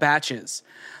small batches.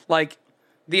 Like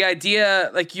the idea,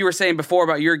 like you were saying before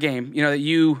about your game, that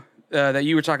you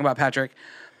were talking about, Patrick,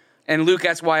 and Luke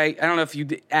asked why. I don't know if you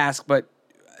asked, but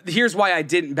here's why I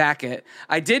didn't back it.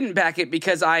 I didn't back it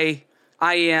because I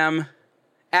am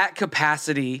at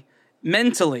capacity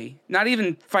mentally, not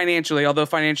even financially, although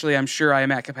financially I'm sure I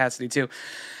am at capacity too.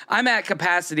 I'm at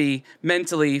capacity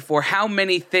mentally for how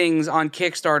many things on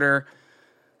Kickstarter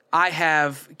I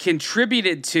have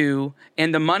contributed to,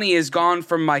 and the money is gone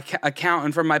from my account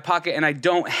and from my pocket, and I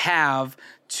don't have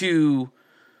to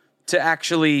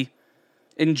actually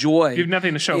enjoy. You have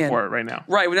nothing to show for it right now.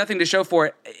 Right, with nothing to show for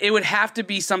it. It would have to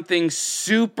be something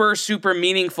super, super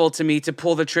meaningful to me to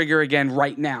pull the trigger again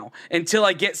right now until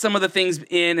I get some of the things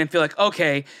in and feel like,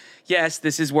 okay, yes,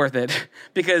 this is worth it.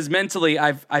 Because mentally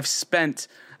I've spent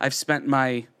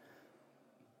my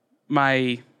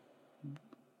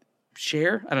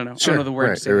share. I don't know. Sure. I don't know the word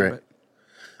right, to say right.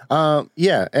 But.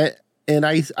 Yeah. And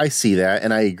I see that,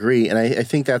 and I agree. And I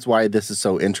think that's why this is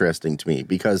so interesting to me,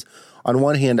 because on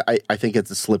one hand, I think it's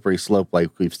a slippery slope,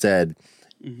 like we've said.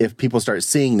 Mm-hmm. If people start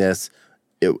seeing this,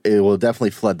 it will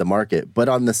definitely flood the market. But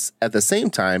at the same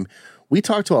time, we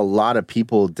talk to a lot of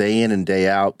people day in and day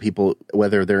out, people,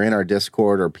 whether they're in our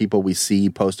Discord or people we see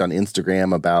post on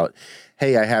Instagram about,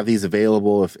 hey, I have these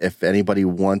available if anybody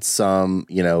wants some,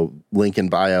 link in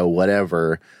bio,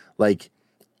 whatever. Like,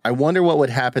 I wonder what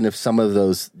would happen if some of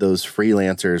those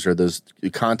freelancers or those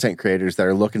content creators that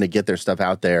are looking to get their stuff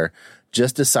out there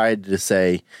just decided to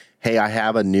say, hey, I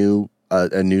have a new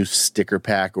sticker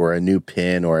pack or a new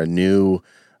pin or a new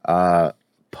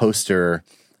poster.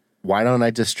 Why don't I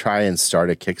just try and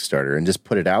start a Kickstarter and just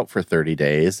put it out for 30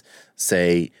 days,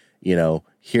 say,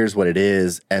 here's what it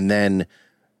is, and then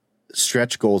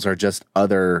stretch goals are just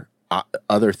other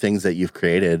things that you've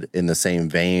created in the same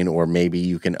vein, or maybe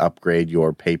you can upgrade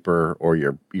your paper or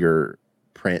your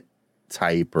print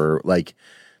type, or like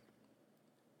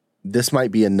this might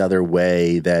be another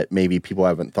way that maybe people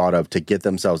haven't thought of to get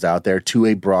themselves out there to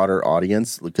a broader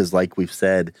audience. Because like we've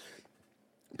said,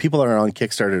 people are on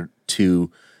Kickstarter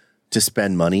to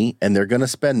spend money, and they're going to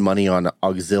spend money on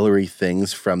auxiliary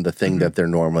things from the thing that they're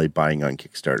normally buying on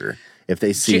Kickstarter. If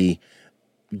they see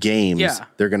games,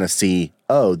 they're going to see,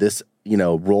 oh, this,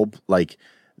 role, like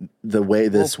the way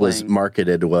this was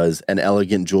marketed was an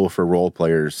elegant jewel for role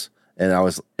players. And I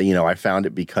was, I found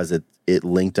it because it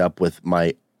linked up with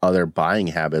my other buying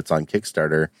habits on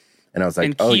Kickstarter. And I was like,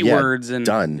 and keywords and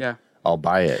done. Yeah. I'll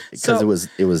buy it because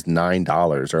it was $9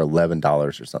 or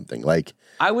 $11 or something. Like,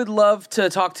 I would love to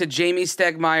talk to Jamie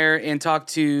Stegmaier and talk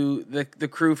to the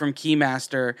crew from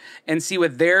Keymaster and see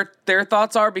what their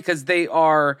thoughts are, because they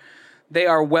are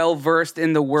well versed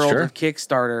in the world of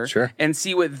Kickstarter, and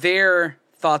see what their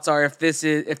thoughts are if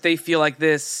they feel like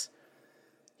this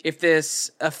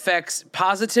affects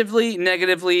positively,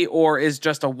 negatively, or is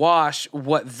just a wash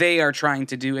what they are trying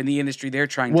to do in the industry they're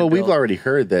trying to build. Well, we've already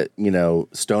heard that,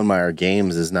 Stonemaier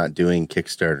Games is not doing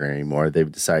Kickstarter anymore.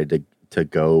 They've decided to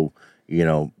go,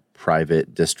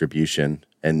 private distribution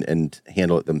and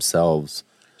handle it themselves.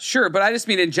 Sure, but I just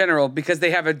mean in general because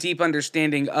they have a deep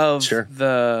understanding of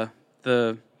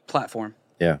the platform.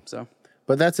 Yeah. So,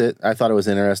 but that's it. I thought it was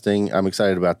interesting. I'm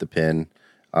excited about the pin.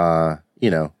 You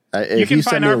can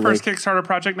find our first Kickstarter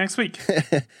project next week.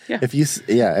 If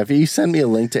you send me a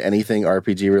link to anything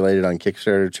RPG related on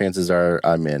Kickstarter, chances are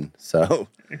I'm in. So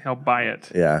he'll buy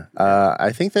it. Yeah.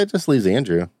 I think that just leaves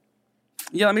Andrew.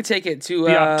 Yeah, let me take it to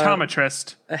the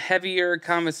optometrist. The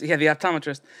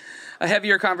optometrist. A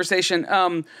heavier conversation.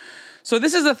 So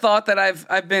this is a thought that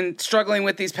I've been struggling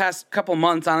with these past couple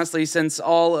months, honestly, since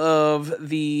all of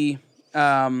the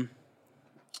I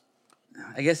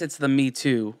guess it's the Me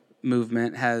Too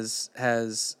movement has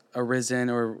arisen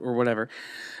or whatever.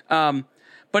 But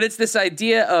it's this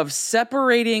idea of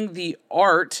separating the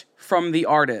art from the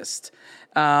artist.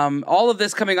 All of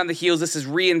this coming on the heels, this is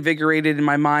reinvigorated in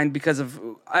my mind because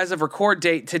as of record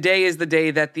date, today is the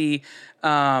day that the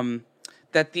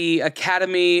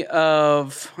Academy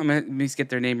of, let me get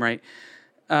their name right.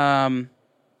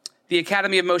 The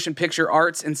Academy of Motion Picture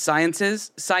Arts and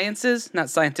Sciences, not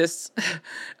scientists.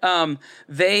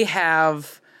 They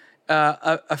have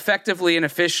effectively and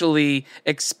officially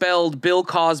expelled Bill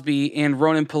Cosby and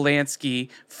Roman Polanski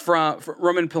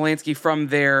from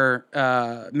their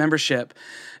membership.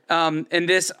 And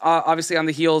this obviously on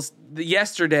the heels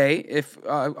yesterday,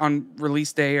 on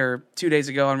release day or 2 days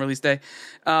ago on release day,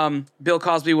 Bill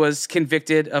Cosby was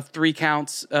convicted of 3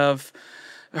 counts of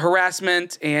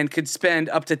harassment and could spend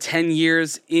up to 10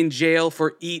 years in jail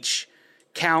for each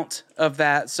count of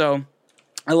that. So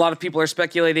a lot of people are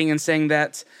speculating and saying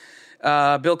that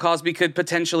Bill Cosby could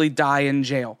potentially die in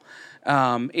jail.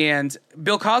 And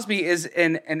Bill Cosby is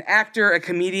an actor, a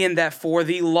comedian that for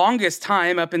the longest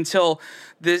time, up until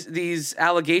these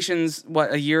allegations,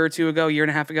 a year and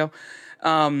a half ago,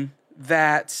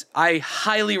 that I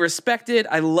highly respected.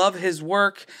 I love his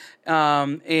work.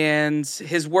 And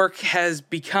his work has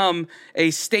become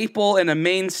a staple and a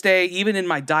mainstay, even in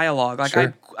my dialogue. Like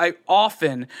sure. I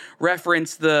often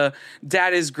reference the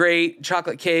 "Dad is Great,"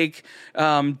 chocolate cake,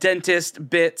 dentist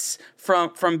bits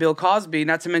from Bill Cosby,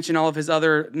 not to mention all of his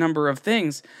other number of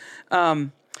things.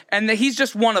 And he's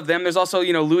just one of them. There's also,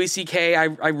 Louis C.K.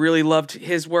 I really loved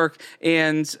his work,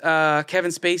 and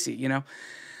Kevin Spacey. A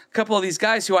couple of these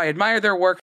guys who I admire their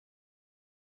work.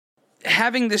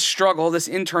 Having this struggle, this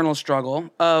internal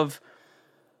struggle of,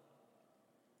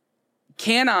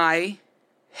 can I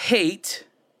hate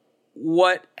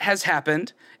what has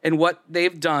happened and what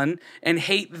they've done, and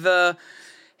hate the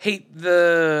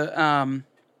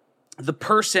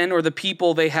person or the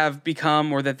people they have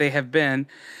become or that they have been,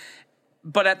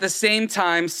 but at the same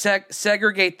time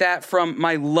segregate that from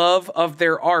my love of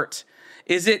their art?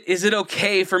 Is it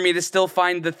okay for me to still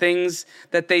find the things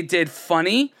that they did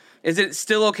funny? Is it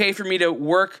still okay for me to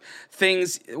work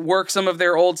some of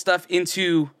their old stuff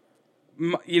into,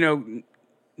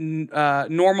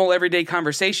 normal everyday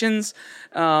conversations,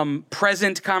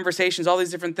 present conversations, all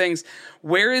these different things?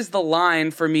 Where is the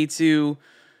line for me to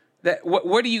that?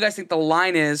 What do you guys think the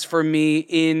line is for me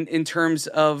in terms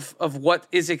of what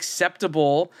is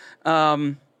acceptable,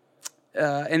 and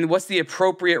what's the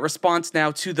appropriate response now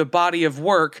to the body of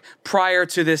work prior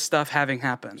to this stuff having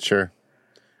happened? Sure.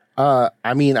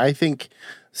 I think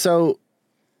so.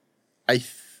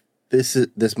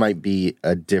 This might be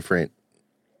a different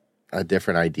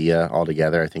idea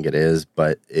altogether. I think it is,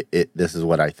 but this is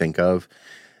what I think of.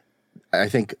 I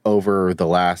think over the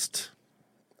last,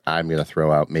 I'm going to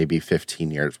throw out maybe 15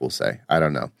 years, we'll say, I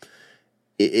don't know.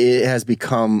 It has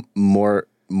become more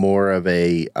of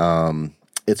a,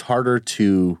 it's harder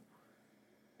to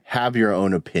have your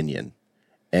own opinion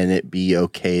and it be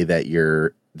okay that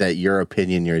your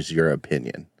opinion is your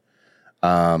opinion.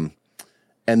 And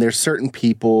there's certain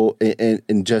people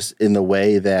in just in the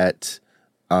way that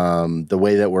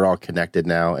we're all connected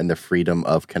now, and the freedom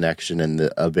of connection and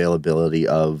the availability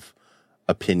of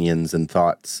opinions and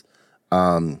thoughts.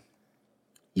 You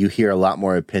hear a lot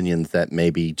more opinions that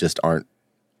maybe just aren't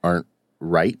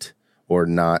right or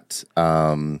not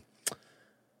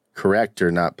correct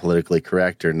or not politically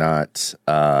correct or not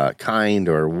kind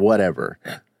or whatever.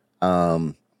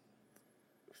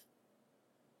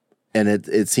 And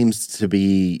it seems to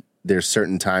be there's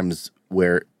certain times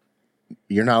where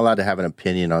you're not allowed to have an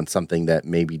opinion on something that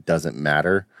maybe doesn't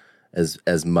matter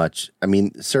as much. I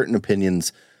mean, certain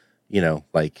opinions,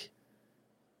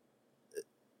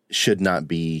 should not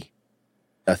be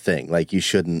a thing. Like, you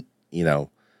shouldn't,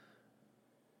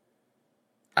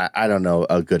 I don't know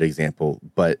a good example,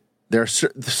 but there are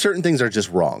certain things are just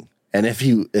wrong. And if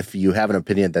you have an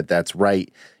opinion that that's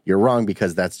right, you're wrong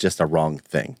because that's just a wrong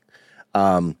thing.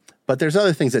 But there's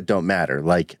other things that don't matter.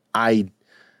 Like, I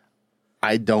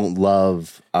don't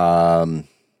love, I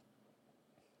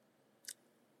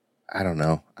don't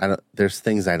know. There's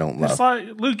things I don't love.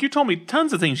 Luke, you told me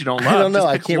tons of things you don't love. I don't know.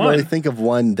 I can't really think of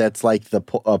one that's like a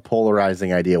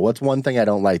polarizing idea. What's one thing I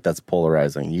don't like that's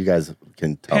polarizing? You guys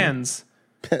can tell Pens.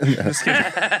 Just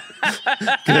kidding.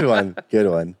 Good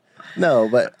one. No,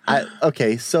 but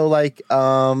okay. So like,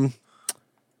 The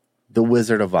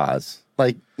Wizard of Oz,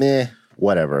 like,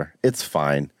 whatever. It's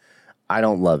fine. I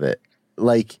don't love it.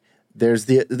 Like, there's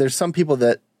some people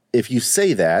that if you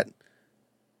say that,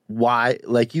 why,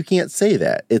 like, you can't say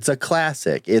that. It's a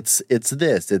classic. It's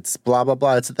this. It's blah blah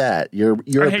blah. It's that. Your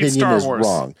opinion is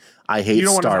wrong. I hate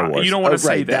Star Wars. You don't want to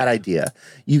say that idea.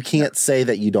 You can't say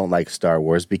that you don't like Star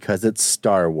Wars because it's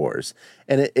Star Wars,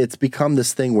 and it's become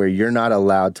this thing where you're not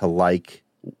allowed to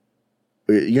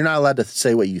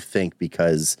say what you think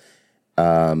because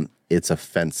it's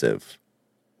offensive,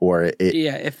 or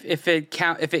if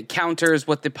it counters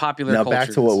what the popular now culture back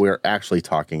to what we're actually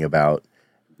talking about.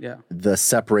 Yeah. The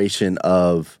separation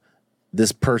of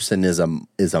this person is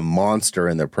a monster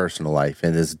in their personal life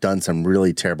and has done some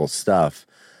really terrible stuff,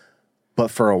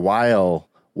 but for a while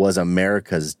was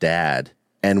America's dad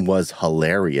and was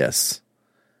hilarious.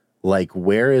 Like,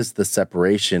 where is the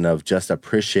separation of just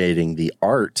appreciating the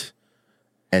art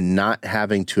and not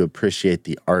having to appreciate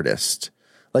the artist?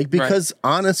 Like, because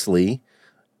honestly,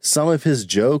 some of his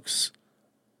jokes,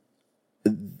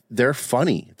 they're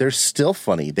funny. They're still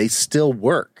funny. They still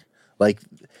work. Like,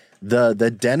 the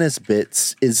Dennis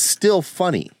bits is still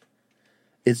funny.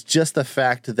 It's just the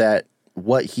fact that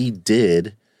what he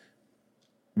did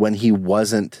when he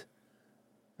wasn't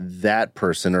that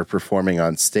person or performing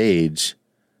on stage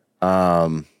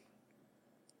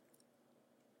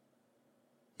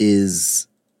it's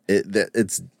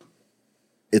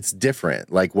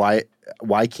different. Like, why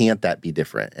can't that be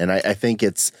different? And I think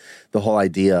it's the whole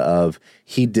idea of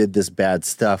he did this bad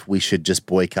stuff, we should just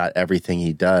boycott everything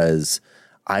he does.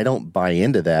 I don't buy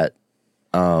into that.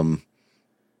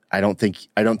 I don't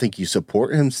think you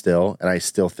support him still, and I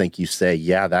still think you say,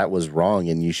 yeah, that was wrong,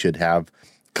 and you should have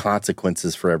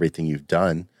consequences for everything you've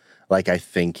done. Like, I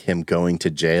think him going to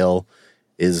jail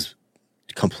is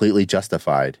completely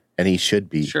justified, and he should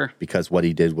be, because what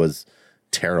he did was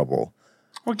terrible.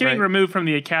 Well, getting removed from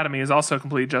the Academy is also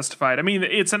completely justified. I mean,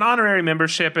 it's an honorary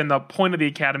membership, and the point of the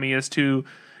Academy is to,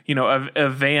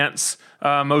 advance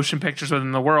motion pictures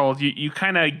within the world. You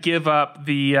kind of give up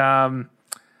the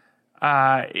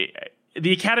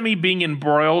Academy being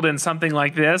embroiled in something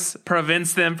like this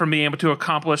prevents them from being able to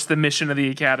accomplish the mission of the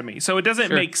Academy. So it doesn't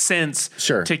make sense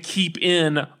to keep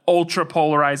in ultra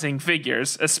polarizing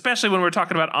figures, especially when we're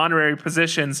talking about honorary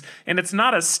positions. And it's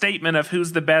not a statement of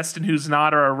who's the best and who's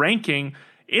not, or a ranking.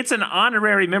 It's an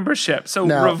honorary membership. So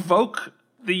revoke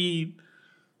the.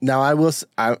 Now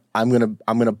I'm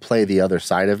gonna play the other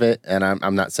side of it, and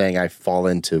I'm not saying I fall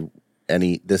into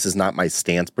any. This is not my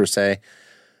stance per se,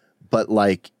 but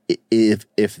like,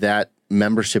 if that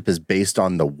membership is based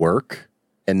on the work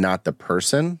and not the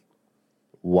person,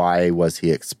 why was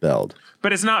he expelled?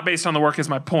 But it's not based on the work, is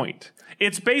my point.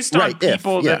 It's based on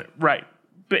people that right.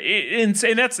 But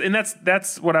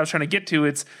that's what I was trying to get to.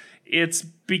 It's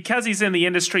because he's in the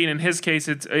industry, and in his case,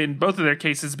 it's in both of their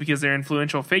cases because they're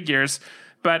influential figures.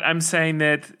 But I'm saying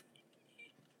that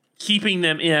keeping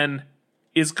them in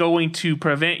is going to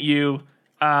prevent you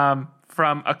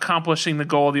from accomplishing the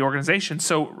goal of the organization.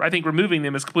 So I think removing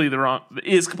them is completely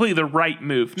the right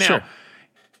move. Now,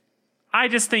 I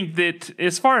just think that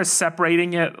as far as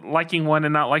separating it, liking one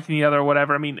and not liking the other or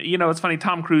whatever, I mean, it's funny,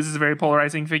 Tom Cruise is a very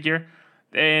polarizing figure.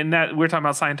 And that we're talking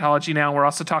about Scientology now. We're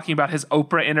also talking about his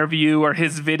Oprah interview or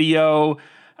his video,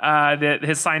 that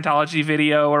his Scientology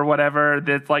video or whatever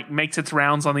that like makes its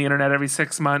rounds on the internet every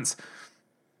 6 months.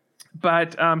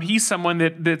 But he's someone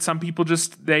that some people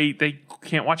just they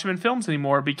can't watch him in films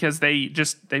anymore because they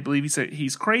believe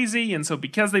he's crazy, and so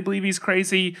because they believe he's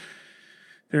crazy,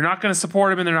 they're not going to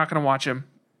support him and they're not going to watch him.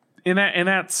 And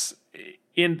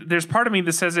there's part of me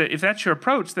that says that if that's your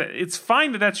approach, that it's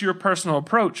fine that that's your personal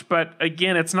approach, but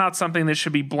again, it's not something that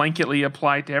should be blanketly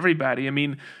applied to everybody. I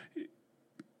mean,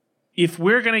 if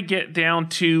we're going to get down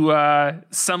to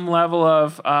some level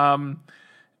of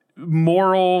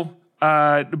moral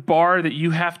bar that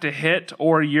you have to hit,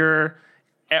 or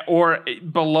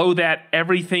below that,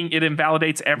 everything, it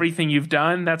invalidates everything you've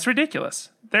done, that's ridiculous.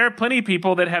 There are plenty of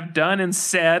people that have done and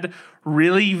said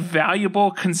really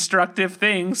valuable, constructive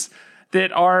things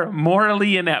that are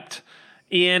morally inept.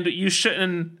 And you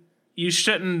shouldn't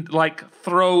like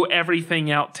throw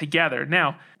everything out together.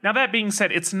 Now that being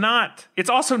said, it's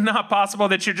also not possible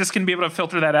that you're just going to be able to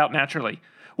filter that out naturally.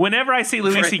 Whenever I see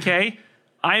Louis C.K.,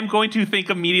 I'm going to think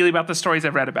immediately about the stories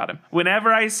I've read about him.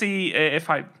 Whenever I see, if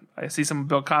I see some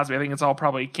Bill Cosby, I think it's all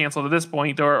probably canceled at this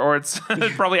point, or it's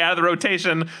probably out of the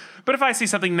rotation. But if I see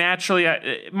something naturally,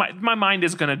 my mind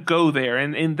is going to go there.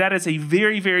 And that is a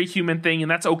very, very human thing. And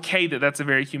that's okay that that's a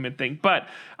very human thing. But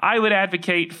I would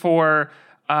advocate for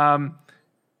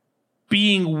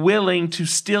being willing to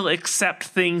still accept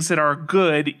things that are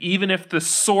good, even if the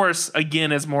source,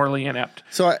 again, is morally inept.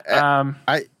 So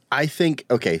I think,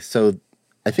 okay, so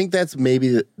I think that's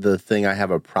maybe the thing I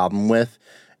have a problem with.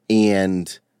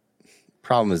 And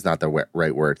problem is not the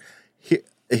right word.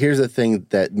 Here's the thing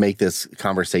that make this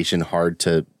conversation hard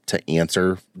to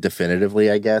answer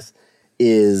definitively, I guess,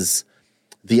 is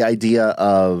the idea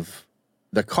of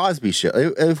the Cosby Show.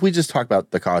 If we just talk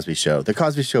about the Cosby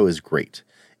Show is great.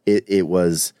 It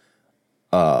was,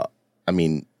 I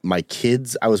mean, my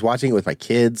kids, I was watching it with my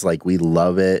kids. Like, we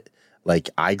love it. Like,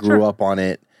 I grew up on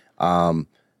it.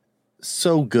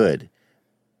 So good.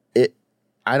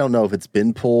 I don't know if it's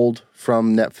been pulled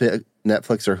from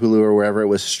Netflix or Hulu or wherever it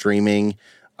was streaming.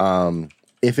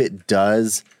 If it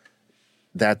does,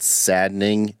 that's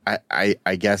saddening.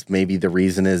 I guess maybe the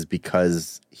reason is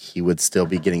because he would still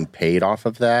be getting paid off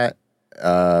of that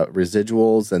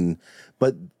residuals,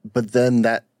 but then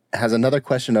that has another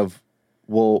question of,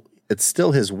 well, it's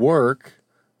still his work.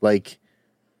 Like,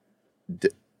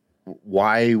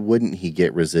 why wouldn't he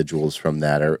get residuals from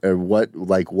that, or what?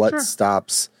 Like, what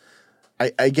stops?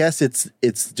 I guess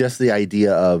it's just the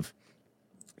idea of,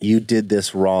 you did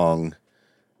this wrong.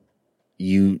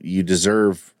 You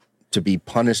deserve to be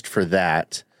punished for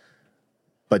that,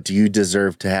 but do you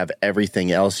deserve to have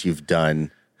everything else you've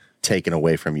done taken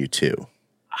away from you too?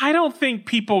 I don't think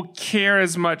people care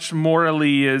as much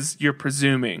morally as you're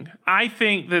presuming. I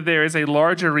think that there is a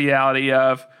larger reality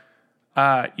of,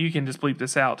 you can just bleep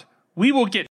this out, we will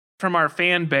get from our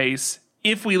fan base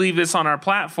if we leave this on our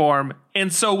platform,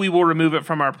 and so we will remove it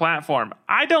from our platform.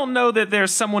 I don't know that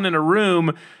there's someone in a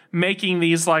room making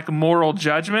these like moral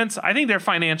judgments. I think they're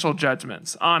financial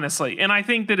judgments, honestly. And I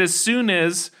think that as soon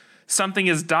as something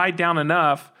has died down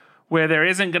enough where there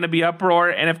isn't going to be uproar,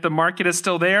 and if the market is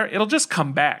still there, it'll just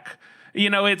come back. You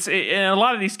know, in a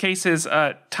lot of these cases,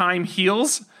 time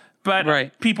heals,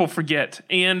 but people forget.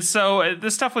 And so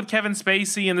the stuff with Kevin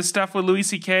Spacey and the stuff with Louis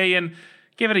C.K., and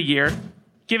give it a year.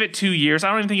 Give it 2 years. I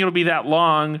don't even think it'll be that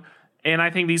long. And I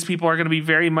think these people are going to be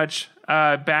very much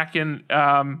back in,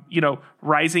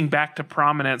 rising back to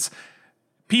prominence.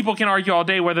 People can argue all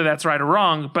day whether that's right or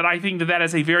wrong, but I think that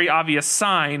is a very obvious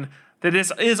sign that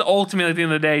this is ultimately, at the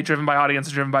end of the day, driven by audience,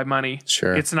 driven by money.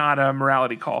 Sure. It's not a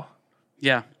morality call.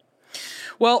 Yeah.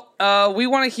 Well, we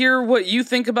want to hear what you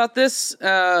think about this,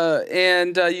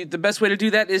 and the best way to do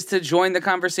that is to join the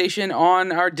conversation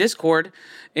on our Discord,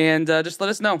 and just let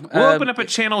us know. We'll open up a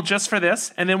channel just for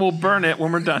this, and then we'll burn it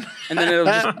when we're done. And then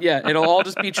it'll all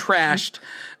just be trashed.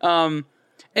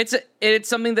 It's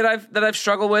something that I've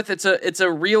struggled with. It's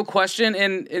a real question,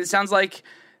 and it sounds like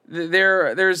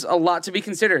there's a lot to be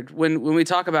considered when we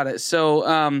talk about it.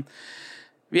 So,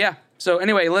 yeah. So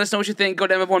anyway, let us know what you think. Go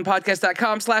to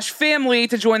mf1podcast.com/family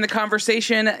to join the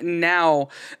conversation now.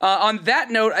 On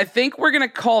that note, I think we're going to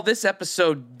call this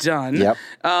episode done. Yep.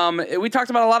 We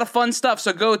talked about a lot of fun stuff.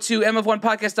 So go to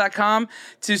mf1podcast.com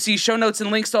to see show notes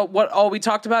and links to what all we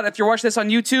talked about. If you're watching this on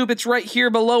YouTube, it's right here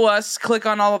below us. Click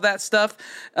on all of that stuff.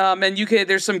 And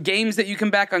there's some games that you can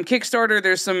back on Kickstarter.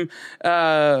 There's some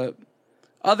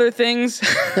other things.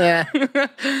 Yeah.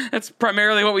 That's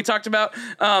primarily what we talked about.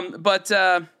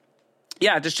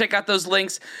 Yeah, just check out those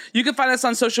links. You can find us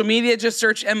on social media. Just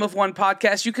search MF1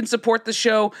 Podcast. You can support the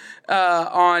show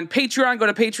on Patreon. Go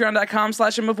to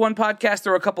patreon.com/MF1 Podcast.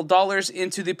 Throw a couple dollars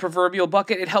into the proverbial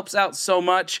bucket. It helps out so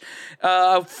much.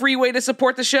 Free way to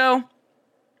support the show.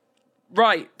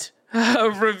 Right.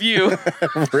 Review.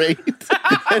 Rate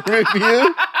and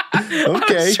review?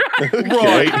 Okay.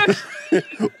 Right.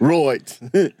 Right.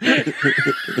 And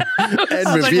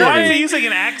review. Why are you using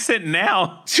an accent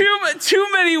now? Too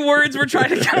many words we're trying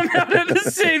to come out at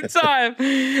the same time.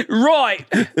 Right.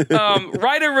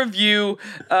 Write a review.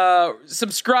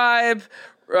 Subscribe.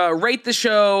 Rate the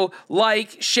show.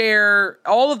 Like. Share.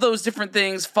 All of those different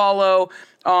things. Follow.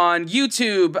 on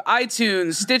YouTube,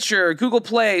 iTunes, Stitcher, Google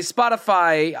Play,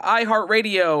 Spotify,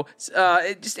 iHeartRadio,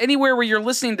 just anywhere where you're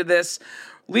listening to this.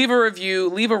 Leave a review,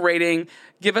 leave a rating,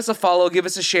 give us a follow, give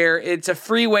us a share. It's a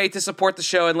free way to support the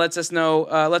show and lets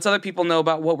other people know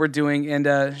about what we're doing,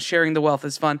 and sharing the wealth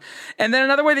is fun. And then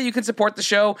another way that you can support the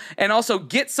show and also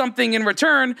get something in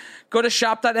return, go to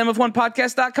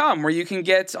shop.mf1podcast.com, where you can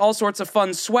get all sorts of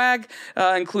fun swag,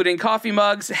 including coffee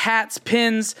mugs, hats,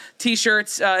 pins,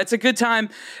 t-shirts. It's a good time.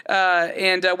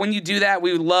 And when you do that,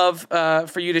 we would love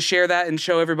for you to share that and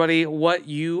show everybody what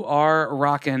you are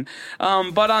rocking.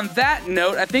 But on that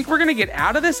note, I think we're going to get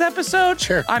out of this episode.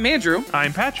 Sure. I'm Andrew.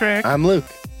 I'm Patrick. I'm Luke.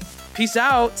 Peace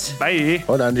out. Bye.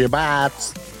 Hold on to your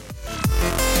butts.